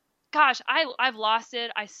 like, gosh, I've lost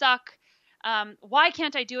it. I suck. Why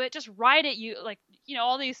can't I do it? Just write it.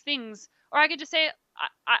 All these things. Or I could just say,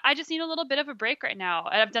 I just need a little bit of a break right now.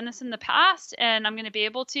 I've done this in the past, and I'm going to be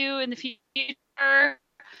able to in the future.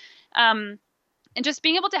 And just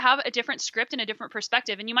being able to have a different script and a different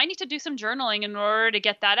perspective. And you might need to do some journaling in order to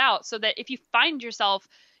get that out, so that if you find yourself,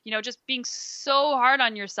 just being so hard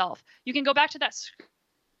on yourself, you can go back to that script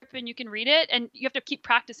and you can read it, and you have to keep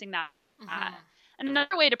practicing that. Mm-hmm. And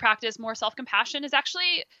another way to practice more self-compassion is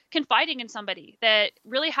actually confiding in somebody that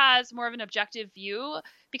really has more of an objective view,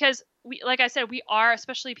 because we, like I said, we are,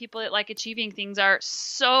 especially people that like achieving things, are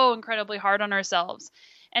so incredibly hard on ourselves.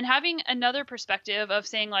 And having another perspective of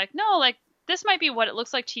saying, like, no, like, this might be what it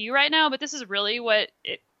looks like to you right now, but this is really what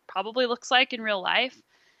it probably looks like in real life.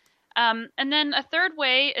 And then a third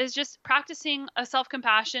way is just practicing a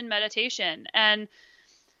self-compassion meditation. And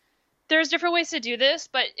there's different ways to do this,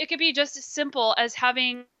 but it could be just as simple as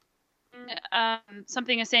having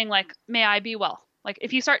something as saying, like, may I be well. Like,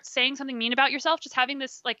 if you start saying something mean about yourself, just having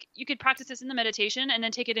this, like, you could practice this in the meditation and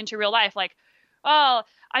then take it into real life. Like, oh,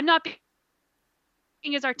 I'm not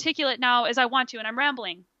being as articulate now as I want to, and I'm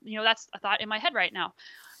rambling. That's a thought in my head right now.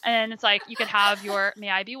 And it's like, you could have your may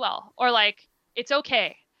I be well, or like, it's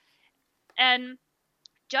okay. And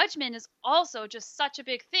judgment is also just such a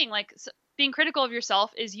big thing. Like, being critical of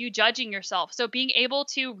yourself is you judging yourself. So being able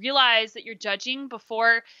to realize that you're judging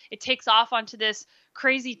before it takes off onto this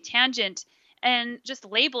crazy tangent, and just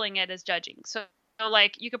labeling it as judging. So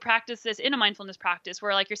like, you could practice this in a mindfulness practice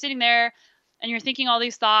where, like, you're sitting there and you're thinking all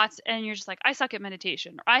these thoughts, and you're just like, I suck at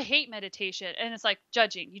meditation, or I hate meditation. And it's like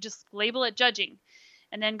judging. You just label it judging,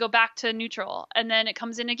 and then go back to neutral. And then it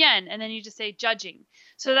comes in again, and then you just say judging.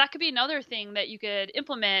 So that could be another thing that you could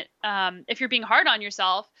implement. If you're being hard on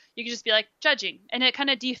yourself, you could just be like judging, and it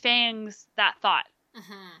kind of defangs that thought.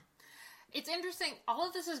 Mm-hmm. It's interesting. All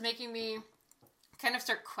of this is making me kind of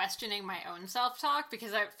start questioning my own self-talk,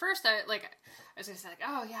 because at first I was going to say, like,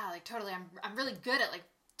 oh yeah, like, totally, I'm really good at, like,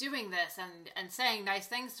 doing this and saying nice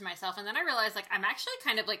things to myself. And then I realized, like, I'm actually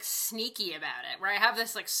kind of, like, sneaky about it, where I have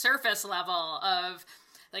this, like, surface level of,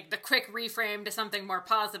 like, the quick reframe to something more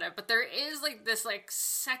positive, but there is, like, this, like,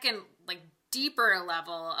 second, like, deeper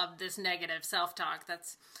level of this negative self-talk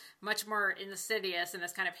that's much more insidious and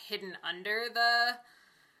is kind of hidden under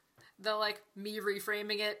the like, me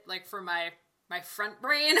reframing it, like, for my front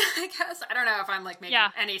brain, I guess. I don't know if I'm, like, making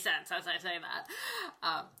any sense as I say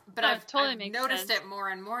that. But I've noticed it more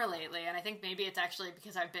and more lately, and I think maybe it's actually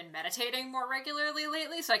because I've been meditating more regularly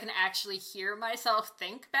lately, so I can actually hear myself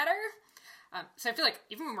think better. So I feel like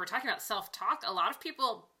even when we're talking about self-talk, a lot of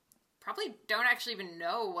people probably don't actually even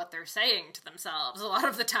know what they're saying to themselves a lot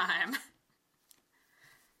of the time.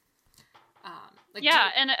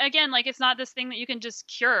 And again, like, it's not this thing that you can just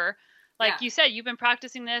cure. Like you said, you've been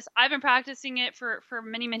practicing this. I've been practicing it for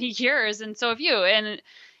many, many years, and so have you. And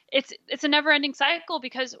it's a never-ending cycle,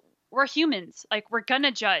 because we're humans. Like, we're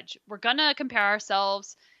gonna judge. We're gonna compare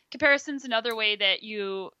ourselves. Comparison's another way that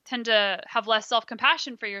you tend to have less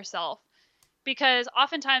self-compassion for yourself, because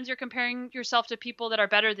oftentimes you're comparing yourself to people that are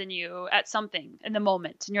better than you at something in the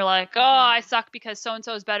moment. And you're like, oh, I suck because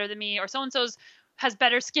so-and-so is better than me, or so-and-so's has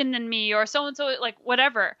better skin than me, or so-and-so, like,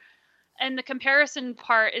 whatever. And the comparison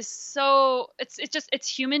part is it's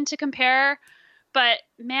human to compare, but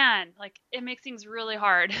man, like, it makes things really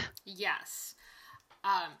hard. Yes.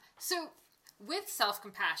 So with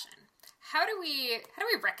self-compassion, how do we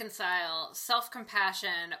reconcile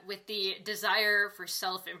self-compassion with the desire for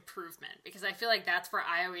self-improvement? Because I feel like that's where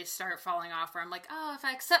I always start falling off, where I'm like, oh, if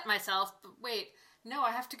I accept myself, but wait, no,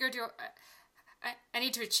 I have to go do I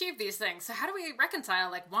need to achieve these things. So how do we reconcile,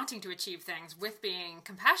 like, wanting to achieve things with being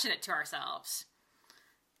compassionate to ourselves?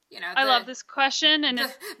 I love this question, and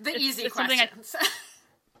the easy questions.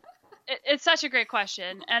 It's such a great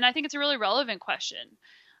question, and I think it's a really relevant question.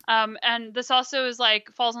 And this also is, like,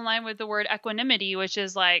 falls in line with the word equanimity, which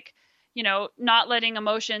is, like, not letting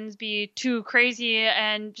emotions be too crazy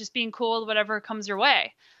and just being cool with whatever comes your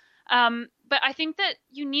way. But I think that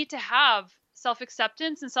you need to have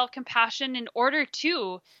self-acceptance and self-compassion in order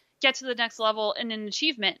to get to the next level in an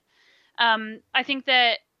achievement. I think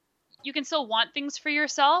that you can still want things for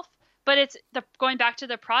yourself, but it's going back to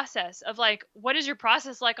the process of, like, what is your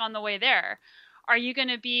process like on the way there? Are you going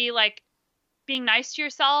to be, like, being nice to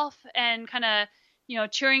yourself and kind of,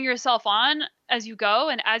 cheering yourself on as you go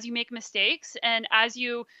and as you make mistakes and as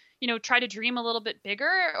you, try to dream a little bit bigger?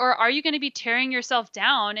 Or are you going to be tearing yourself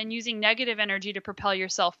down and using negative energy to propel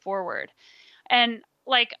yourself forward? And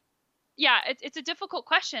like, yeah, it's a difficult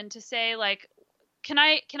question to say, like, can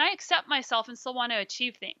I accept myself and still want to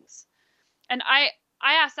achieve things? And I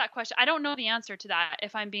asked that question. I don't know the answer to that,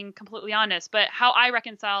 if I'm being completely honest, but how I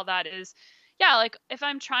reconcile that is, yeah, like if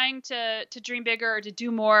I'm trying to dream bigger or to do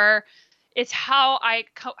more, it's how I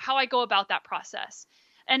go about that process.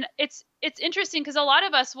 And it's interesting because a lot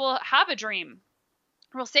of us will have a dream.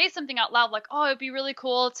 We'll say something out loud like, oh, it'd be really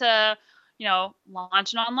cool to,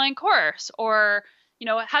 launch an online course, or,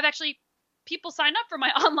 have actually people sign up for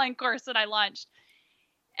my online course that I launched.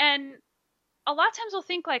 And a lot of times we'll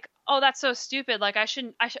think like, oh, that's so stupid. Like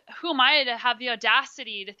who am I to have the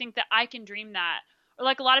audacity to think that I can dream that? Or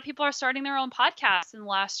like a lot of people are starting their own podcasts in the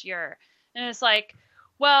last year. And it's like,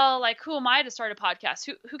 well, like, who am I to start a podcast?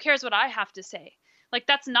 Who cares what I have to say? Like,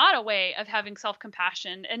 that's not a way of having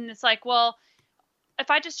self-compassion. And it's like, well,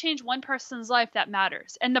 if I just change one person's life, that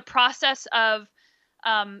matters. And the process of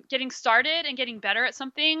getting started and getting better at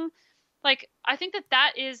something, like, I think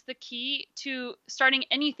that is the key to starting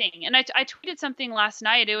anything. And I tweeted something last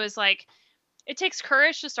night. It was like, it takes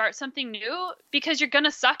courage to start something new because you're going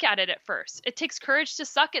to suck at it at first. It takes courage to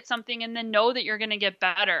suck at something and then know that you're going to get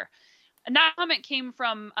better. And that comment came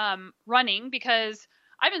from running, because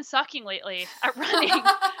I've been sucking lately at running.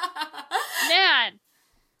 Man.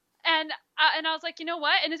 And I was like, you know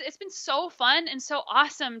what? And it's been so fun and so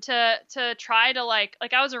awesome to try to like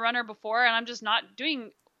I was a runner before and I'm just not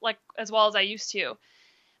doing like as well as I used to.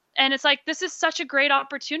 And it's like, this is such a great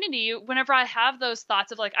opportunity whenever I have those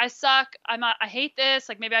thoughts of like, I suck, I hate this,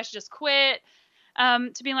 like maybe I should just quit.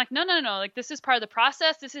 To being like, no, like this is part of the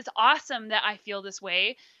process. This is awesome that I feel this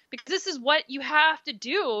way, because this is what you have to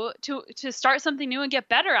do to start something new and get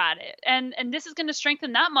better at it. And this is going to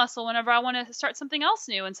strengthen that muscle whenever I want to start something else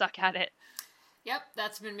new and suck at it. Yep,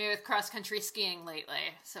 that's been me with cross-country skiing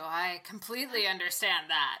lately, so I completely understand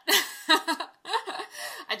that.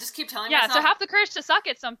 I just keep telling myself... Yeah, so have the courage to suck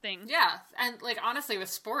at something. Yeah, and like honestly with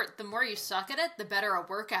sport, the more you suck at it, the better a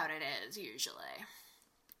workout it is, usually.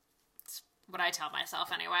 It's what I tell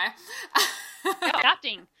myself anyway.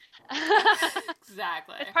 Adapting.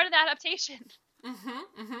 Exactly. It's part of the adaptation.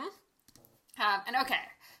 And okay,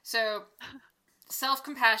 so...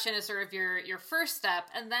 self-compassion is sort of your first step,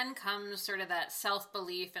 and then comes sort of that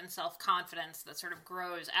self-belief and self-confidence that sort of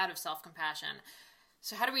grows out of self-compassion.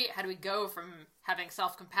 So how do we go from having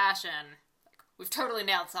self-compassion, like we've totally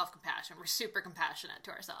nailed self-compassion, we're super compassionate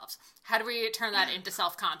to ourselves. How do we turn that into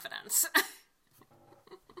self-confidence?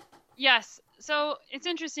 Yes. So it's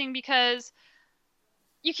interesting because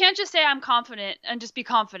you can't just say I'm confident and just be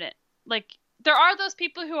confident. Like, there are those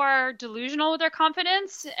people who are delusional with their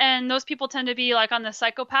confidence, and those people tend to be like on the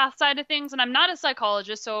psychopath side of things. And I'm not a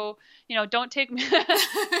psychologist, so, don't take me.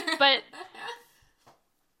 But,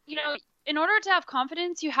 in order to have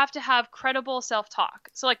confidence, you have to have credible self-talk.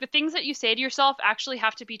 So like the things that you say to yourself actually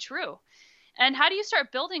have to be true. And how do you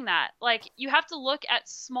start building that? Like, you have to look at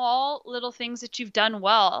small little things that you've done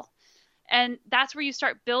well. And that's where you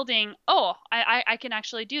start building, I can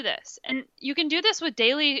actually do this. And you can do this with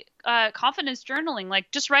daily confidence journaling.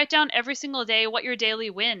 Like, just write down every single day what your daily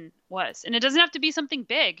win was. And it doesn't have to be something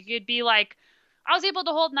big. It could be like, I was able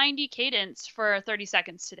to hold 90 cadence for 30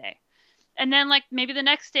 seconds today. And then like maybe the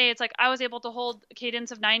next day it's like, I was able to hold a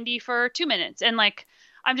cadence of 90 for 2 minutes. And like,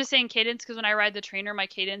 I'm just saying cadence because when I ride the trainer, my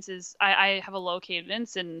cadence is, I have a low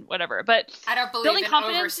cadence and whatever. But I don't believe in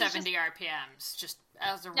over 70 RPMs, just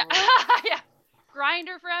as a rule. Yeah.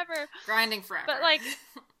 Grinder forever. Grinding forever. But like,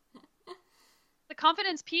 the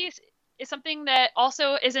confidence piece is something that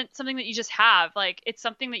also isn't something that you just have. Like, it's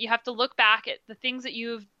something that you have to look back at the things that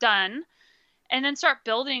you've done and then start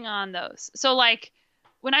building on those. So like,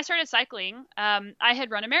 when I started cycling, I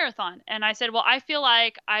had run a marathon, and I said, well, I feel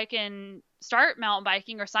like I can start mountain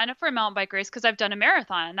biking or sign up for a mountain bike race because I've done a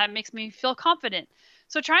marathon, and that makes me feel confident.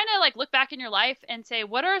 So trying to like look back in your life and say,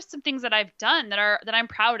 what are some things that I've done that I'm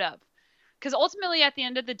proud of? Because ultimately at the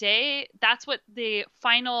end of the day, that's what the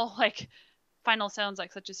final sounds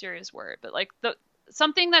like such a serious word, but like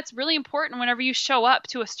something that's really important whenever you show up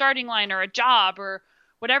to a starting line or a job or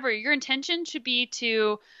whatever, your intention should be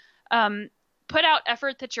to, put out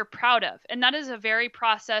effort that you're proud of. And that is a very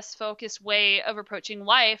process focused way of approaching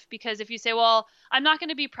life, because if you say, well, I'm not going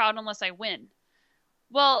to be proud unless I win.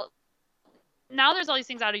 Well, now there's all these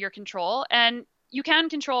things out of your control, and you can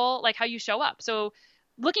control like how you show up. So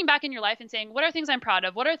looking back in your life and saying, what are things I'm proud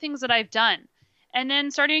of? What are things that I've done? And then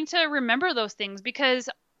starting to remember those things, because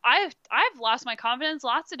I've lost my confidence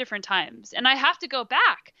lots of different times, and I have to go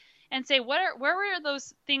back and say, where were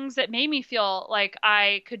those things that made me feel like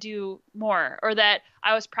I could do more, or that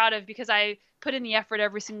I was proud of because I put in the effort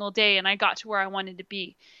every single day and I got to where I wanted to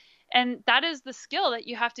be. And that is the skill that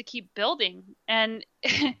you have to keep building. And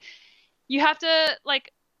you have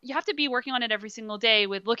to be working on it every single day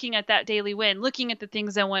with looking at that daily win, looking at the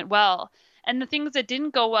things that went well and the things that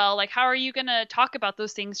didn't go well. Like, how are you going to talk about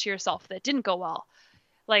those things to yourself that didn't go well?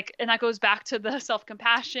 Like, and that goes back to the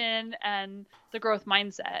self-compassion and the growth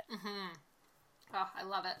mindset. Mm-hmm. Oh, I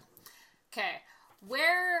love it. Okay.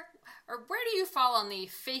 Where do you fall on the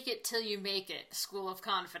fake it till you make it school of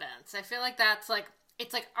confidence? I feel like that's like,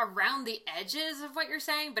 it's like around the edges of what you're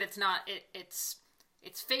saying, but it's not, it's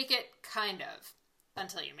fake it kind of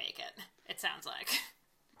until you make it, it sounds like.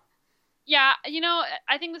 Yeah.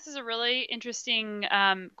 I think this is a really interesting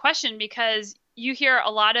question, because you hear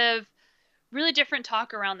a lot of really different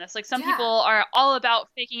talk around this. Like, some people are all about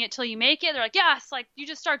faking it till you make it. They're like, yes, like you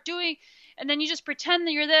just start doing, and then you just pretend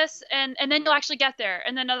that you're this, and then you'll actually get there.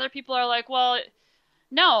 And then other people are like, well,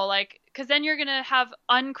 no, like, because then you're going to have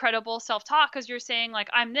uncredible self-talk because you're saying like,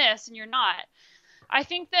 I'm this and you're not. I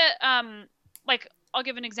think that, like, I'll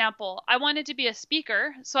give an example. I wanted to be a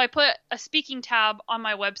speaker, so I put a speaking tab on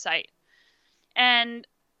my website, and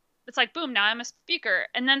it's like, boom, now I'm a speaker.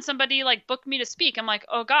 And then somebody like booked me to speak. I'm like,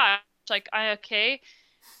 oh gosh, like, okay.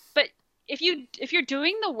 But if you're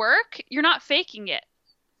doing the work, you're not faking it.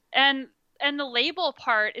 And the label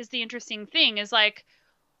part is the interesting thing, is like,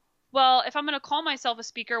 well, if I'm going to call myself a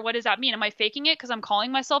speaker, what does that mean? Am I faking it because I'm calling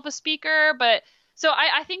myself a speaker? But so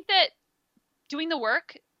I think that doing the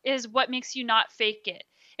work is what makes you not fake it.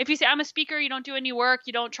 If you say I'm a speaker, you don't do any work,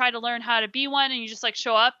 you don't try to learn how to be one, and you just like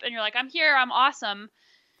show up and you're like, I'm here, I'm awesome,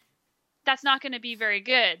 that's not going to be very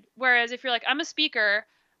good. Whereas if you're like, I'm a speaker,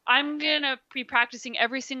 I'm going to be practicing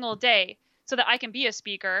every single day so that I can be a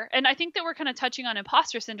speaker. And I think that we're kind of touching on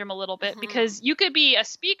imposter syndrome a little bit, because you could be a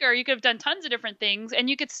speaker, you could have done tons of different things, and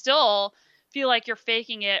you could still feel like you're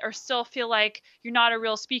faking it, or still feel like you're not a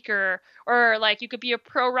real speaker, or like you could be a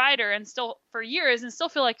pro writer and still for years and still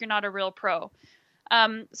feel like you're not a real pro.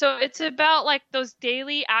 So it's about like those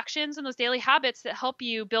daily actions and those daily habits that help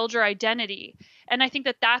you build your identity. And I think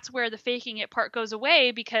that that's where the faking it part goes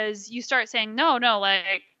away, because you start saying, no,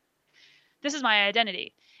 like, this is my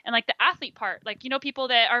identity. And like the athlete part, like, people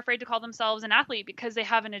that are afraid to call themselves an athlete because they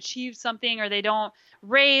haven't achieved something or they don't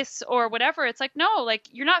race or whatever. It's like, no, like,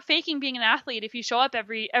 you're not faking being an athlete. If you show up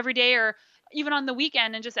every day or even on the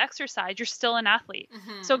weekend and just exercise, you're still an athlete.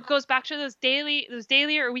 So it goes back to those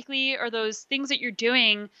daily or weekly, or those things that you're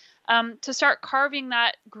doing to start carving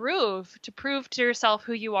that groove to prove to yourself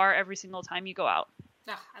who you are every single time you go out.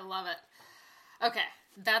 Oh, I love it. Okay.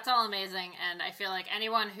 That's all amazing, and I feel like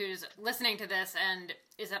anyone who's listening to this and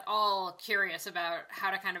is at all curious about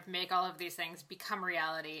how to kind of make all of these things become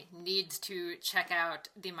reality needs to check out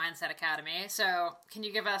the Mindset Academy. So can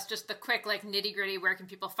you give us just the quick, like, nitty-gritty, where can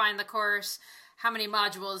people find the course? How many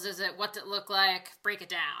modules is it? What's it look like? Break it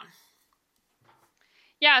down.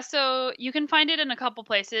 Yeah, so you can find it in a couple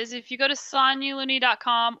places. If you go to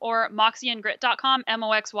SonyaLooney.com or MoxyandGrit.com,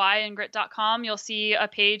 MOXY and Grit.com, you'll see a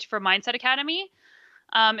page for Mindset Academy.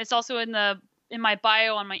 It's also in my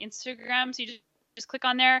bio on my Instagram, so you just click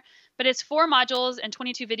on there. But it's 4 modules and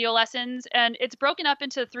 22 video lessons, and it's broken up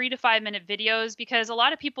into 3 to 5 minute videos, because a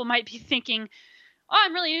lot of people might be thinking, oh,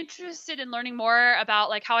 I'm really interested in learning more about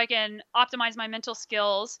like how I can optimize my mental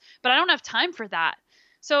skills, but I don't have time for that.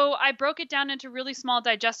 So I broke it down into really small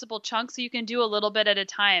digestible chunks so you can do a little bit at a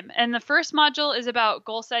time. And the first module is about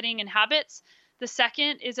goal setting and habits. The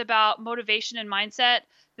second is about motivation and mindset.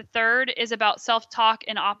 The third is about self-talk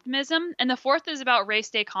and optimism. And the fourth is about race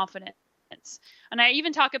day confidence. And I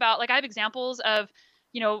even talk about, like, I have examples of,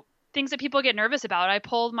 things that people get nervous about. I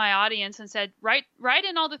polled my audience and said, write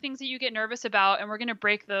in all the things that you get nervous about, and we're going to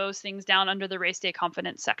break those things down under the race day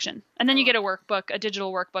confidence section. And then you get a workbook, a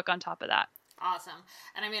digital workbook on top of that. Awesome.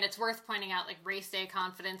 And I mean, it's worth pointing out, like, race day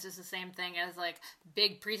confidence is the same thing as, like,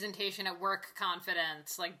 big presentation at work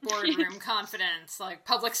confidence, like boardroom confidence, like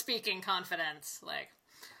public speaking confidence. Like,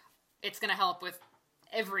 it's going to help with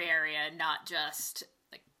every area, not just,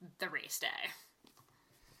 like, the race day.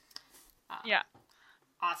 Yeah.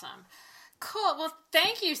 Awesome. Cool. Well,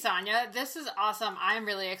 thank you, Sonya. This is awesome. I'm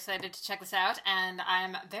really excited to check this out, and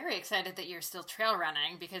I'm very excited that you're still trail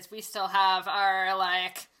running, because we still have our,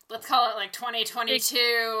 like, let's call it like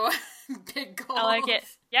 2022 big goals. I like it.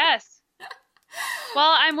 Yes.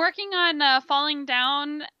 Well, I'm working on falling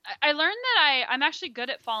down. I learned that I'm actually good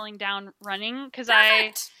at falling down running, because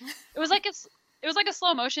it was like a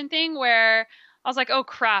slow motion thing where I was like, oh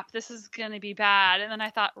crap, this is going to be bad. And then I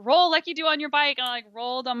thought, roll like you do on your bike. And I like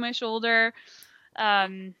rolled on my shoulder.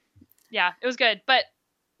 Yeah, it was good. But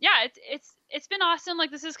yeah, it's been awesome.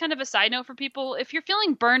 Like, this is kind of a side note for people. If you're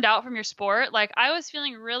feeling burned out from your sport, like I was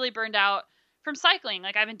feeling really burned out from cycling.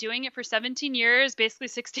 Like, I've been doing it for 17 years, basically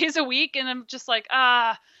 6 days a week. And I'm just like,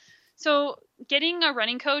 so getting a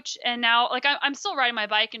running coach, and now like I'm still riding my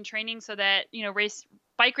bike and training so that, you know,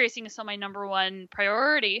 bike racing is still my number one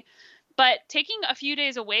priority. But taking a few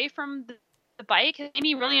days away from the bike made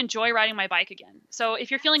me really enjoy riding my bike again. So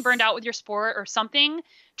if you're feeling burned out with your sport or something,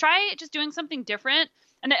 try just doing something different.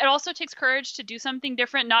 And it also takes courage to do something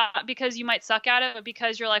different, not because you might suck at it, but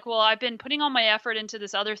because you're like, well, I've been putting all my effort into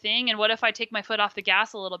this other thing, and what if I take my foot off the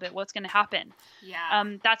gas a little bit? What's going to happen?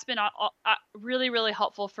 Yeah. That's been really, really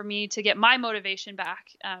helpful for me to get my motivation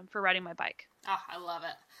back for riding my bike. Oh, I love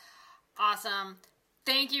it. Awesome.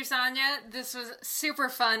 Thank you, Sonya. This was super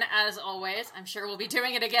fun as always. I'm sure we'll be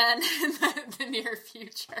doing it again in the near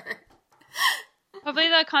future. Hopefully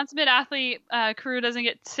the Consummate Athlete crew doesn't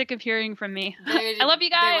get sick of hearing from me. I love you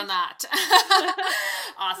guys. They will not.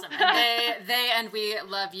 Awesome. And they and we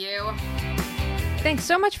love you. Thanks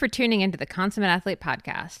so much for tuning into the Consummate Athlete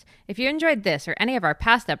podcast. If you enjoyed this or any of our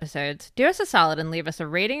past episodes, do us a solid and leave us a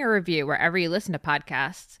rating or review wherever you listen to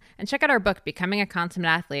podcasts. And check out our book, Becoming a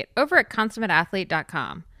Consummate Athlete, over at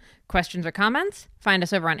consummateathlete.com. Questions or comments? Find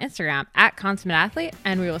us over on Instagram @ConsummateAthlete,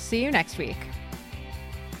 and we will see you next week.